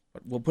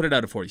 But we'll put it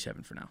out of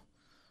 47 for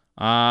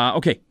now.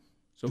 Okay.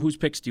 So whose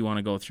picks do you want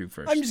to go through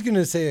first? I'm just going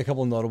to say a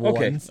couple notable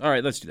ones. All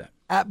right, let's do that.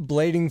 At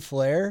Blading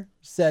Flair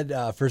said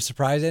for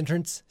surprise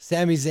entrance,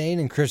 Sami Zayn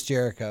and Chris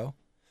Jericho,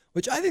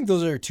 which I think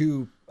those are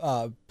 2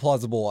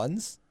 plausible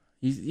ones.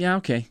 Yeah,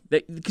 okay.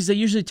 Because they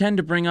usually tend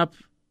to bring up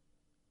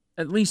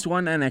at least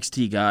one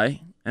NXT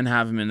guy and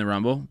have him in the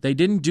Rumble. They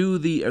didn't do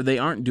they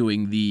aren't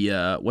doing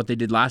the what they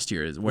did last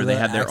year, where they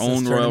had their Access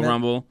own Royal tournament?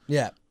 Rumble.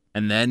 Yeah.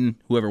 And then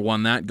whoever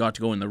won that got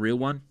to go in the real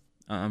one.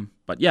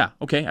 But yeah,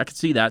 okay, I could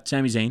see that.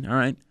 Sami Zayn, all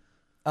right.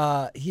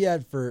 He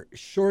had for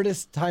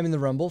shortest time in the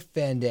Rumble,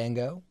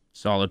 Fandango.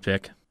 Solid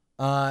pick.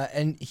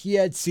 And he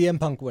had CM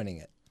Punk winning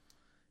it.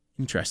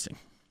 Interesting.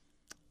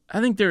 I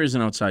think there is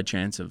an outside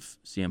chance of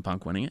CM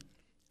Punk winning it.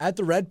 At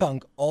the Red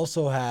Punk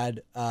also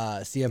had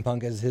CM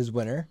Punk as his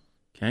winner.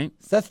 Okay.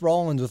 Seth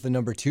Rollins with the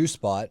number 2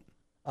 spot.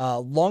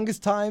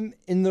 Longest time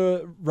in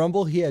the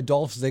Rumble, he had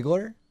Dolph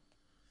Ziggler,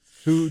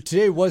 who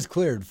today was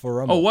cleared for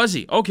Rumble. Oh, was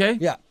he? Okay.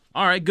 Yeah.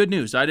 All right, good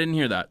news. I didn't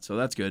hear that, so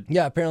that's good.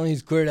 Yeah, apparently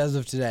he's cleared as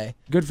of today.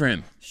 Good for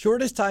him.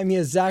 Shortest time he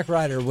has Zack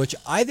Ryder, which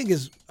I think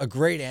is a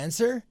great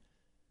answer.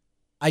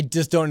 I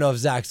just don't know if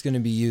Zach's going to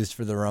be used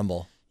for the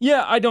Rumble.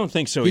 Yeah, I don't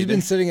think so He's either.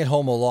 been sitting at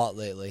home a lot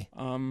lately.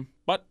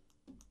 But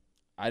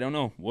I don't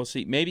know. We'll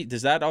see. Maybe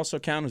does that also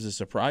count as a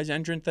surprise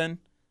entrant then?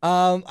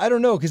 I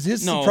don't know, because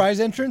his No.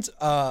 surprise entrants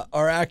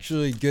are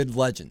actually good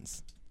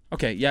legends.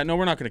 Okay, yeah, no,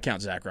 we're not going to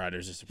count Zack Ryder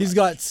as a surprise. He's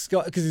got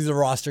Scott, because he's a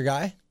roster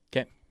guy.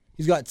 Okay.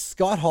 He's got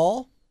Scott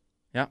Hall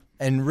Yeah.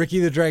 and Ricky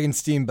the Dragon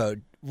Steamboat.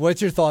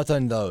 What's your thoughts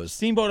on those?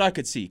 Steamboat I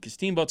could see, because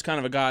Steamboat's kind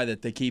of a guy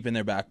that they keep in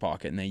their back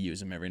pocket and they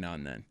use him every now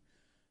and then.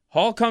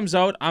 Hall comes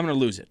out, I'm going to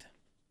lose it.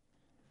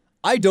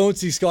 I don't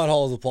see Scott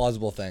Hall as a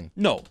plausible thing.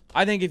 No,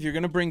 I think if you're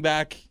going to bring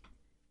back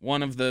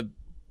one of the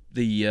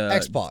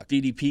X-Pac.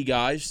 DDP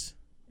guys,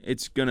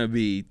 it's going to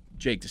be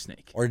Jake the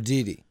Snake. Or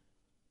Didi.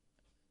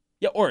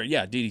 Yeah, or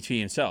DDP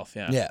himself,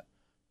 yeah. Yeah.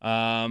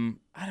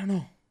 I don't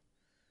know.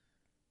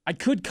 I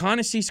could kind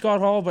of see Scott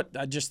Hall, but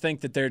I just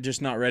think that they're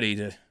just not ready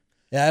to.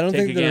 Yeah, I don't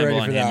Take think a they're gamble ready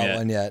for on him that yet.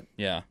 one yet.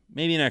 Yeah,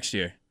 maybe next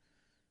year.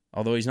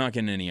 Although he's not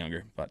getting any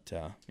younger. But,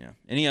 yeah.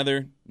 Any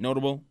other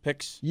notable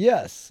picks?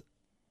 Yes.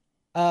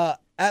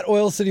 At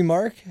Oil City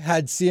Mark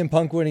had CM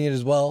Punk winning it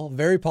as well.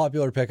 Very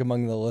popular pick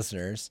among the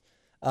listeners.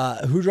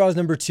 Who draws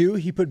number 2?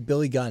 He put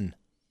Billy Gunn.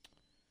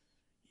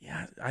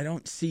 Yeah, I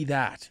don't see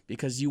that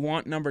because you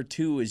want number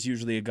 2 is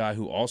usually a guy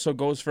who also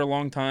goes for a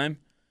long time.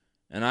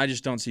 And I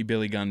just don't see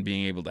Billy Gunn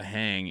being able to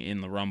hang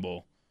in the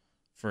Rumble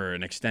for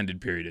an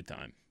extended period of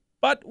time.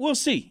 But we'll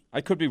see.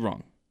 I could be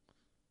wrong.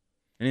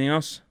 Anything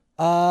else?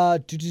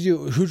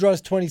 Who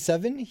draws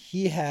 27?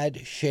 He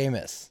had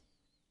Sheamus.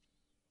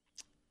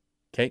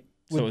 Okay.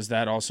 So is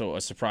that also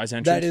a surprise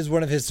entrance? That is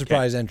one of his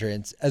surprise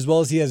entrants, as well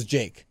as he has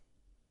Jake.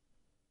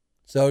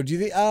 So do you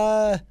think?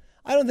 I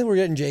don't think we're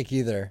getting Jake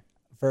either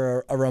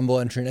for a Rumble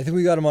entrant. I think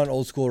we got him on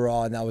Old School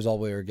Raw, and that was all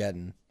we were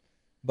getting.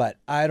 But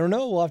I don't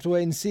know. We'll have to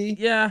wait and see.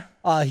 Yeah.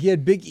 He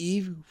had Big E,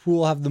 who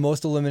will have the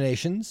most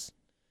eliminations.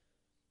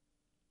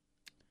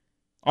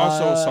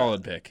 Also a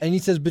solid pick. And he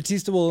says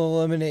Batista will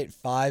eliminate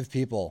 5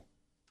 people.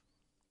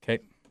 Okay.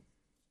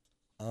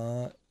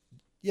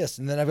 Yes,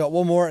 and then I've got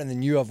one more, and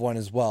then you have one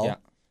as well. Yeah.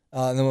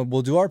 And then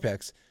we'll do our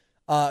picks.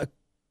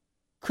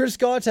 Chris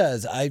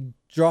Gottez, I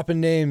dropping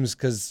names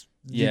because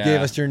you Yeah.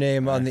 gave us your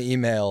name on the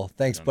email.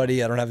 Thanks,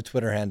 buddy. I don't have a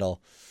Twitter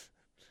handle.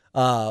 Who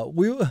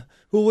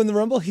will win the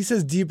Rumble? He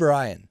says D.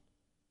 Bryan.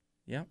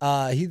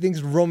 Yeah. He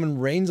thinks Roman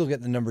Reigns will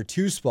get the number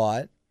 2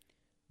 spot,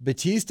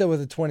 Batista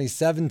with a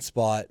 27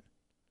 spot,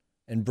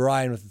 and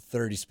Bryan with a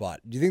 30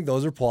 spot. Do you think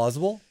those are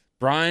plausible?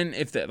 Bryan,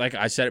 like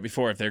I said it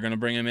before, if they're going to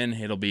bring him in,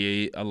 it'll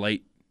be a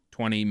late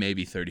 20,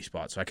 maybe 30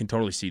 spot. So I can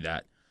totally see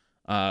that.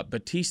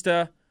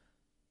 Batista,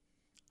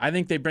 I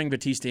think they bring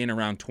Batista in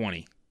around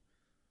 20.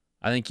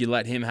 I think you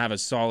let him have a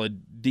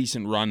solid,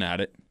 decent run at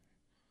it,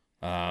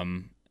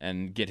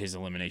 and get his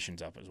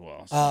eliminations up as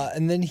well. So.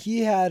 And then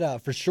he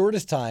had, for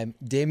shortest time,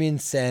 Damien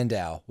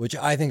Sandow, which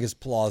I think is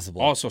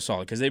plausible. Also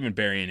solid because they've been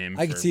burying him.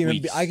 I for could see him.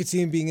 weeks. I could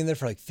see him being in there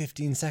for like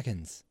 15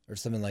 seconds or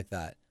something like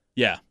that.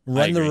 Yeah, I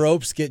Run the agree.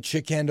 ropes, get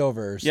shit canned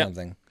over or Yep.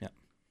 something.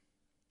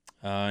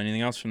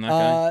 Anything else from that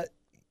guy?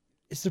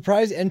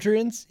 Surprise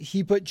entrance.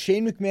 He put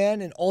Shane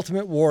McMahon in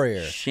Ultimate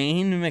Warrior.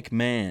 Shane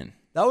McMahon.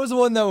 That was the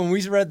one that when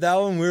we read that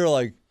one, we were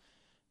like,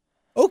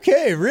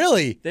 okay,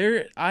 really?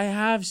 I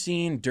have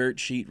seen dirt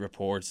sheet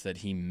reports that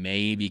he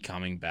may be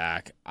coming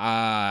back.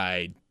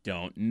 I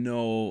don't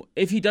know.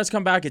 If he does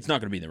come back, it's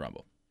not going to be in the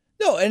Rumble.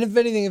 No, and if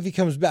anything, if he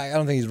comes back, I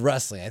don't think he's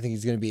wrestling. I think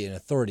he's going to be an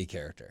authority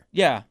character.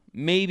 Yeah,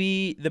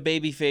 maybe the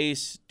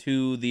babyface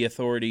to the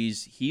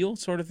authorities heel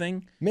sort of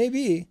thing.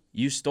 Maybe.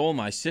 You stole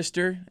my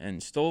sister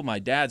and stole my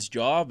dad's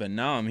job, and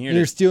now I'm here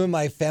You're to, stealing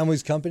my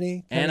family's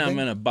company. and I'm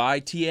going to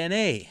buy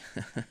TNA.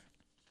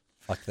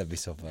 Fuck, that'd be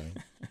so funny.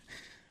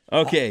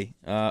 Okay,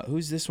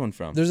 who's this one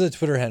from? There's a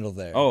Twitter handle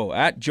there. Oh,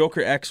 at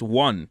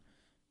JokerX1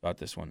 about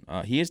this one.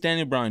 He is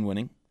Daniel Bryan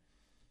winning.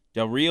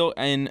 Del Rio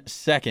in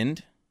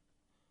second.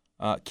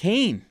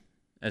 Kane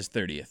as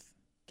 30th.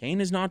 Kane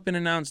has not been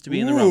announced to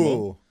be in the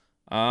Rumble.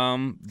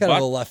 Kind But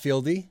of a left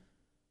fieldy.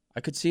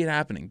 I could see it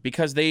happening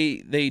because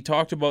they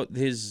talked about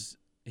his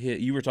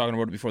you were talking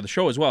about it before the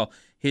show as well.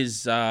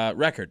 His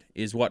record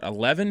is what,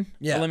 11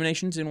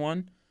 eliminations in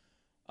one?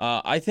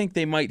 I think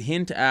they might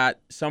hint at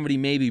somebody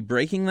maybe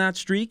breaking that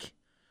streak,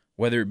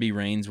 whether it be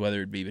Reigns,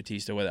 whether it be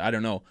Batista, I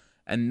don't know.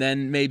 And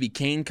then maybe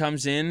Kane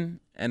comes in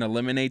and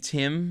eliminates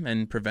him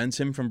and prevents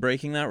him from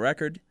breaking that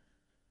record.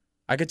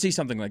 I could see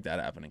something like that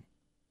happening.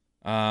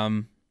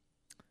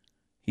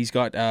 He's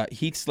got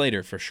Heath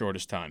Slater for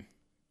shortest time.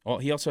 Well,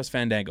 he also has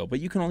Fandango, but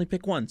you can only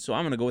pick one, so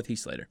I'm going to go with Heath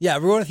Slater. Yeah,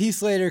 we're going with Heath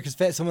Slater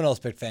because someone else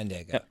picked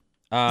Fandango. Yep.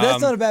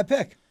 That's not a bad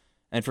pick.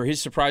 And for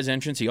his surprise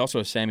entrance, he also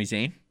has Sami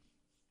Zayn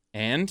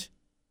and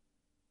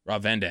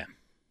Rob Van Dam.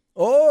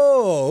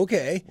 Oh,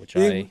 okay. Which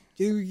do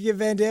you get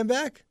Van Dam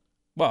back?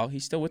 Well,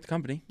 he's still with the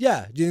company.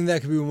 Yeah. Do you think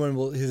that could be one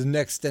of his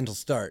next stint will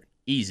start?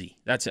 Easy.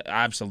 That's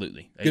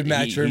absolutely. Good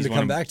match for him to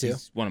come back to.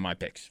 He's one of my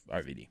picks,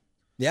 RVD.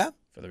 Yeah?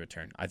 For the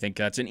return. I think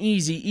that's an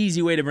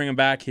easy way to bring him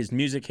back. His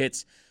music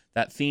hits.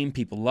 That theme,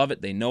 people love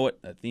it. They know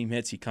it. That theme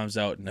hits. He comes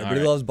out. And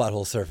Everybody loves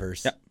butthole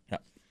surfers. Yep.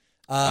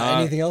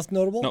 Anything else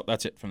notable? No,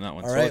 that's it from that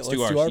one. All So right, let's do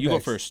let's ours. do our You go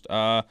picks. first.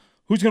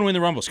 Who's going to win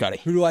the Rumble, Scotty?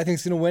 Who do I think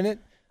is going to win it?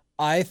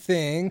 I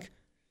think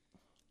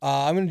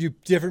I'm going to do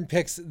different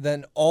picks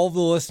than all the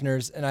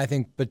listeners, and I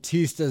think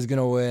Batista is going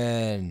to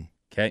win.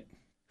 Okay.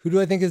 Who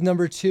do I think is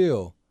number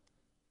 2?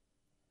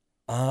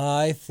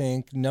 I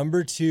think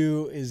number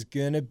 2 is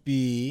going to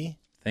be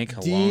Think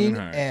long Dean and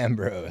hard.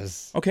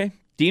 Ambrose. Okay.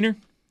 Diener,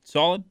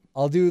 solid.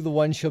 I'll do the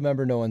one show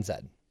member no one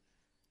said.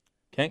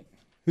 Okay.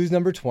 Who's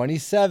number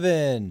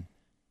 27?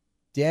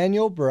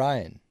 Daniel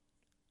Bryan.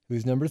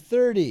 Who's number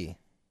 30?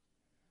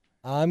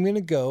 I'm going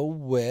to go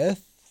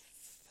with...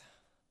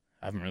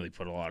 I haven't really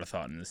put a lot of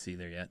thought in this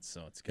either yet,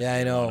 so it's gonna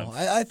Yeah, be I a lot know. of-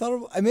 I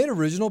thought I made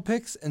original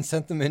picks and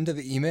sent them into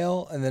the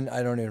email, and then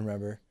I don't even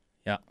remember.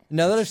 Yeah.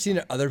 Now that I've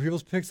seen other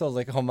people's picks, I was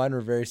like, oh, mine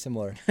were very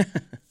similar.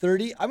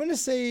 30, I'm going to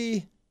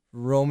say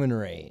Roman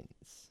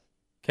Reigns.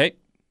 Okay.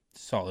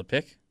 Solid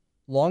pick.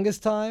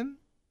 Longest time,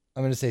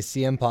 I'm going to say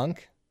CM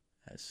Punk.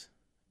 As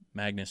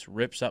Magnus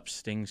rips up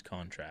Sting's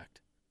contract.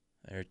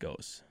 There it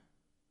goes.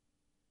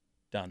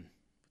 Done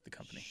with the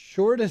company.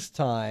 Shortest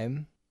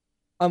time,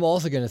 I'm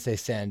also going to say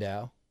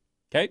Sandow.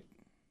 Okay.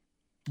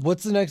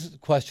 What's the next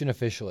question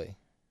officially?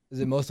 Is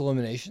it most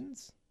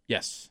eliminations?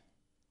 Yes.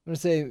 I'm going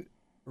to say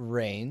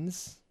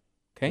Reigns.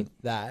 Okay.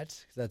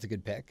 Because that's a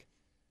good pick.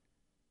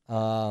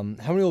 How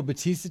many will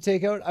Batista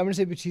take out? I'm going to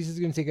say Batista's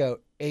going to take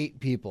out 8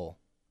 people.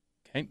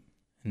 Okay.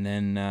 And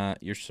then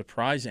your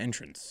surprise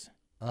entrance.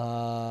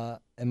 And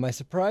my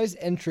surprise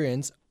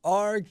entrants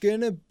are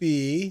going to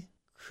be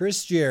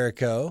Chris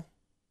Jericho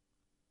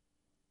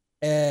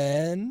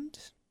and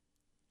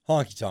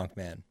Honky Tonk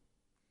Man.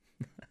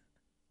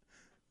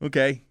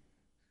 Okay.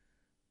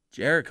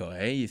 Jericho,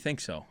 hey? You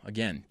think so?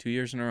 Again, 2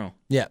 years in a row.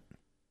 Yeah,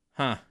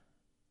 Huh.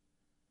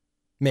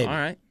 maybe. All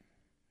right.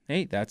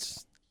 Hey,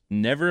 that's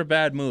never a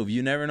bad move.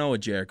 You never know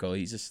with Jericho.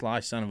 He's a sly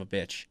son of a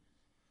bitch.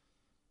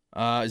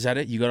 Is that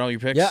it? You got all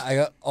your picks? Yeah, I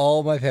got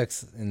all my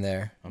picks in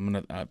there. I'm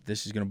gonna.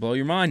 This is gonna blow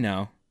your mind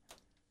now.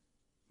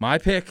 My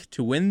pick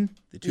to win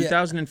the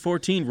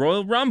 2014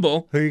 Royal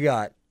Rumble, Who you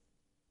got?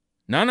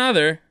 none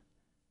other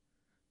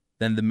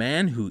than the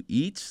man who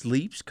eats,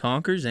 sleeps,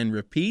 conquers, and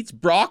repeats,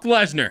 Brock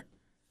Lesnar.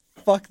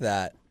 Fuck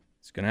that.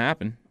 It's going to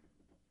happen.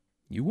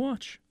 You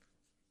watch.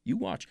 You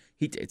watch.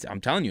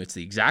 I'm telling you, it's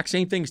the exact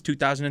same thing as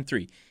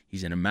 2003.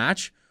 He's in a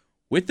match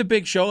with the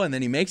Big Show, and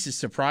then he makes his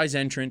surprise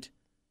entrant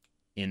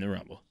in the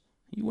Rumble.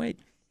 You wait.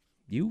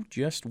 You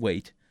just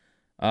wait.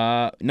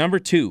 Number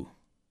 2,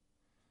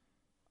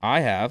 I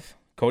have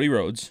Cody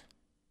Rhodes.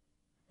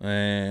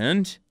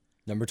 And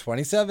Number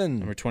 27.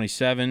 number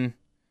 27,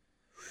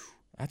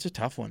 that's a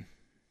tough one.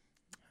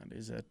 That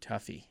is a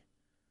toughie.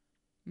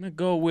 I'm going to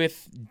go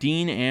with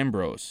Dean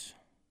Ambrose.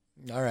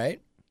 All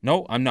right.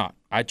 No, I'm not.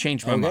 I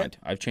changed my Okay. mind.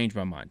 I've changed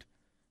my mind.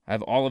 I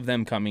have all of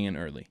them coming in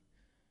early.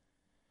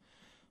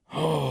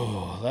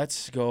 Oh,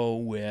 let's go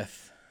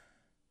with...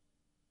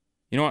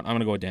 You know what? I'm going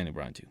to go with Daniel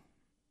Bryan, too.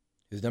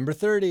 Who's number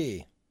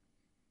 30?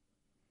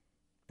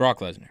 Brock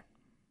Lesnar.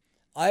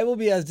 I will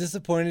be as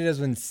disappointed as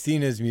when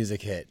Cena's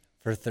music hit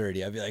for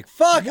 30. I'd be like,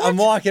 fuck, What? I'm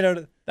walking out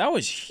of... That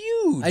was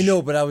huge. I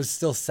know, but I was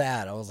still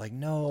sad. I was like,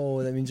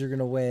 no, that means you're going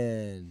to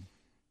win.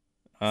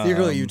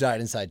 Secretly, you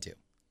died inside too.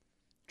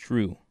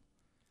 True.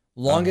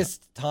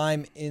 Longest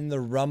time in the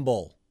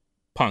Rumble.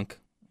 Punk.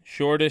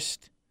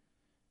 Shortest,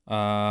 Drew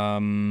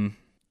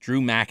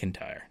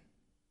McIntyre.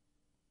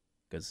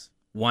 Because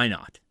why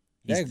not?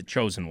 He's Yeah. the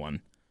chosen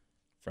one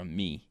from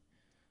me.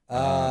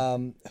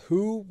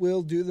 Who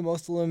will do the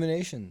most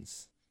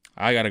eliminations?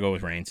 I got to go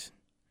with Reigns.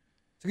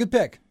 It's a good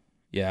pick.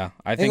 Yeah,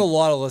 I think a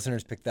lot of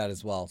listeners picked that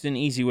as well. it's an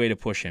easy way to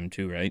push him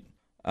too, right?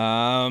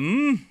 How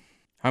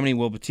many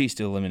will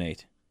Batista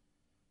eliminate?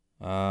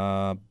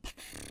 I'm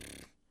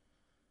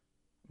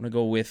going to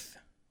go with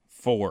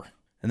 4.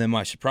 And then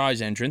my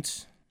surprise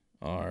entrants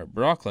are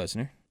Brock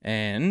Lesnar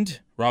and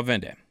Rob Van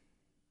Dam.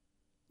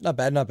 Not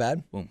bad, not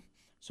bad. Boom.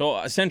 So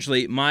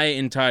essentially, my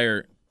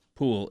entire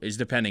pool is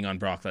depending on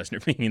Brock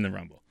Lesnar being in the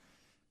Rumble.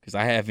 Because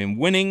I have him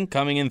winning,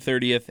 coming in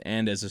 30th,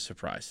 and as a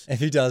surprise. If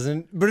he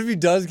doesn't, but if he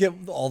does get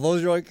all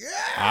those, you're like, yeah,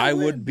 I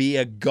would be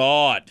a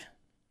god.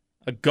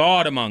 A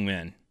god among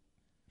men.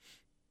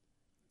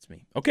 It's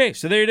me. Okay,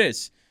 so there it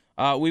is.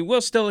 We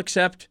will still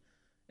accept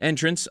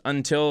entrants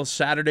until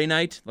Saturday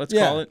night, let's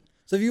call it.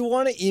 So if you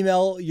want to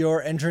email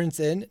your entrance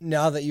in,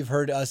 now that you've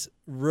heard us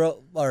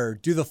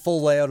do the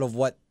full layout of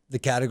what the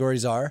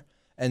categories are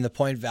and the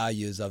point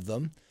values of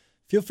them,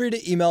 feel free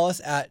to email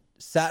us at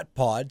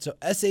satpod, so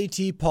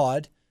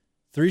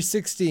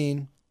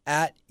SATpod316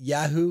 at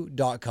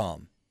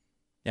yahoo.com.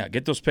 Yeah,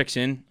 get those picks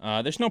in.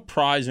 There's no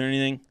prize or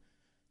anything.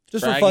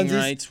 Just for Bragging funsies.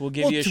 rights. We'll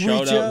give We'll you a tweet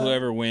shout ya. out,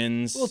 whoever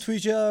wins. We'll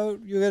tweet you out.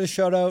 You'll get a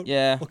shout out.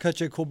 Yeah. We'll cut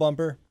you a cool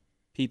bumper.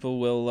 People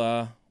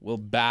will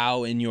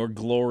bow in your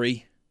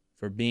glory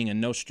for being a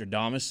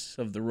Nostradamus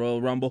of the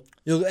Royal Rumble.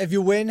 If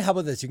you win, how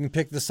about this? You can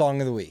pick the song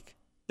of the week.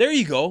 There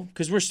you go,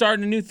 because we're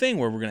starting a new thing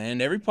where we're going to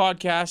end every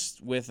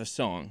podcast with a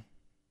song.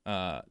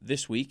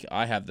 This week,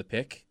 I have the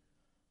pick.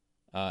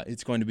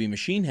 It's going to be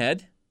Machine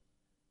Head.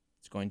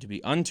 It's going to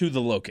be Unto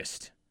the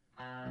Locust.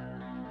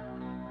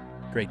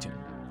 Great tune.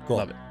 Cool.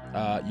 Love it.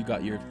 You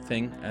got your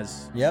thing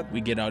as Yep.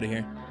 we get out of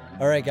here.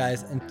 All right,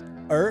 guys. And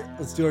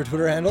let's do our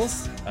Twitter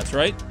handles. That's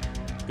right.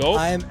 Go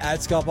I am at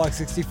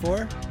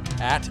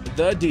ScottBox64. at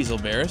the Diesel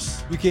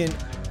Barris. You can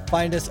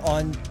find us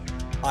on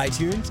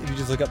iTunes if you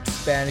just look up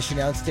Spanish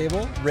Announce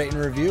Table. Rate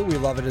and review. We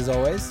love it as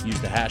always. Use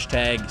the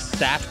hashtag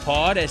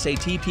SATPOD,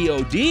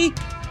 SATPOD.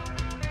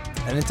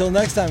 And until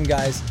next time,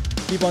 guys,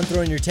 keep on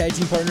throwing your tag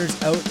team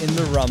partners out in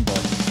the Rumble.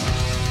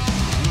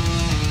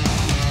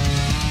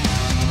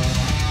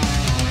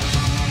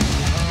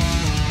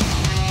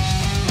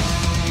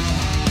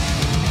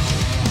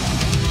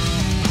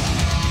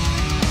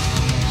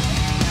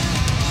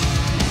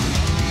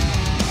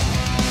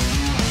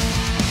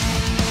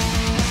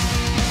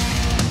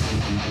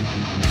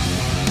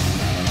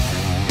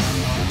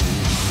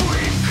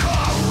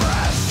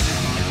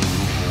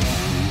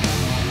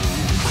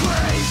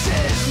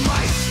 Praises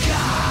my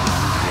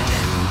sky.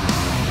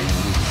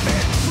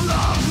 It's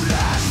love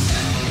that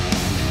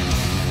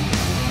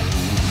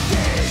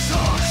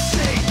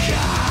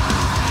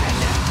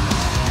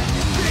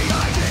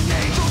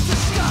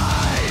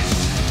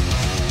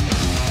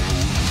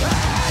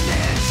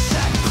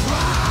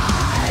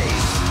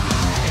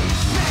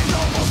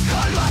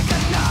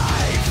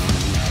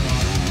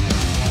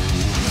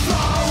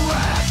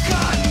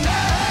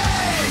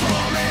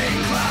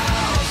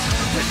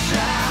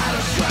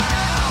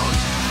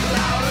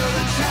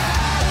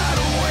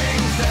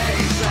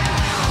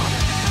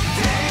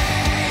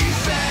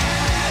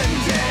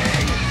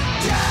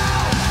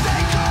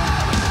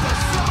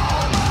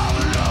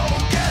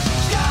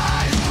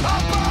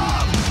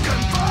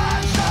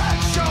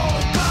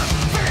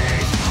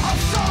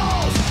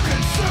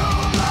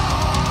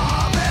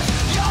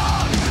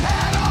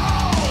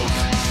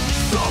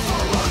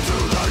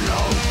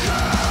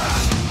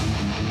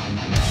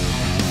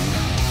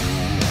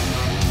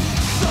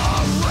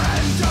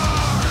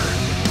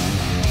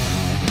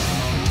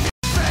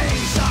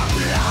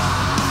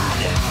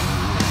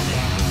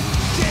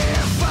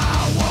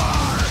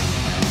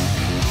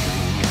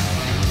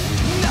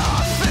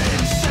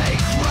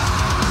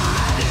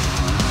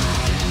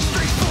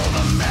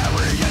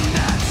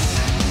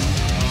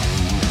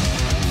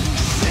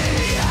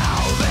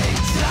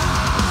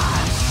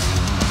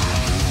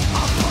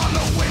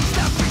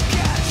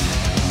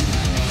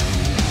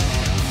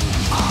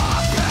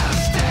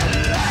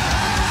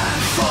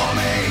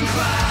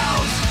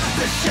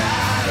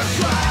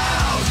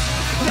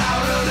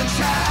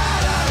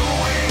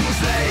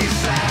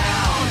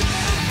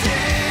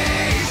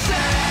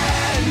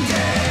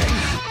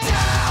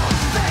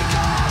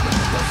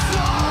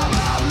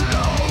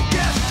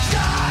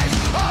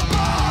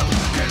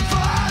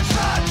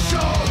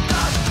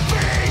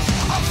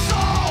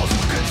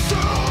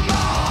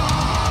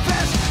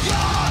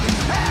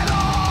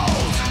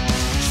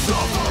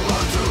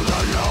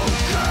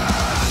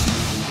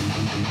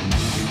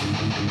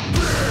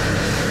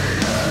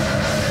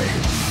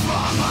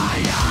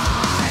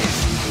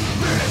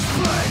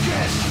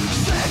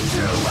Stick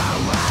to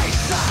our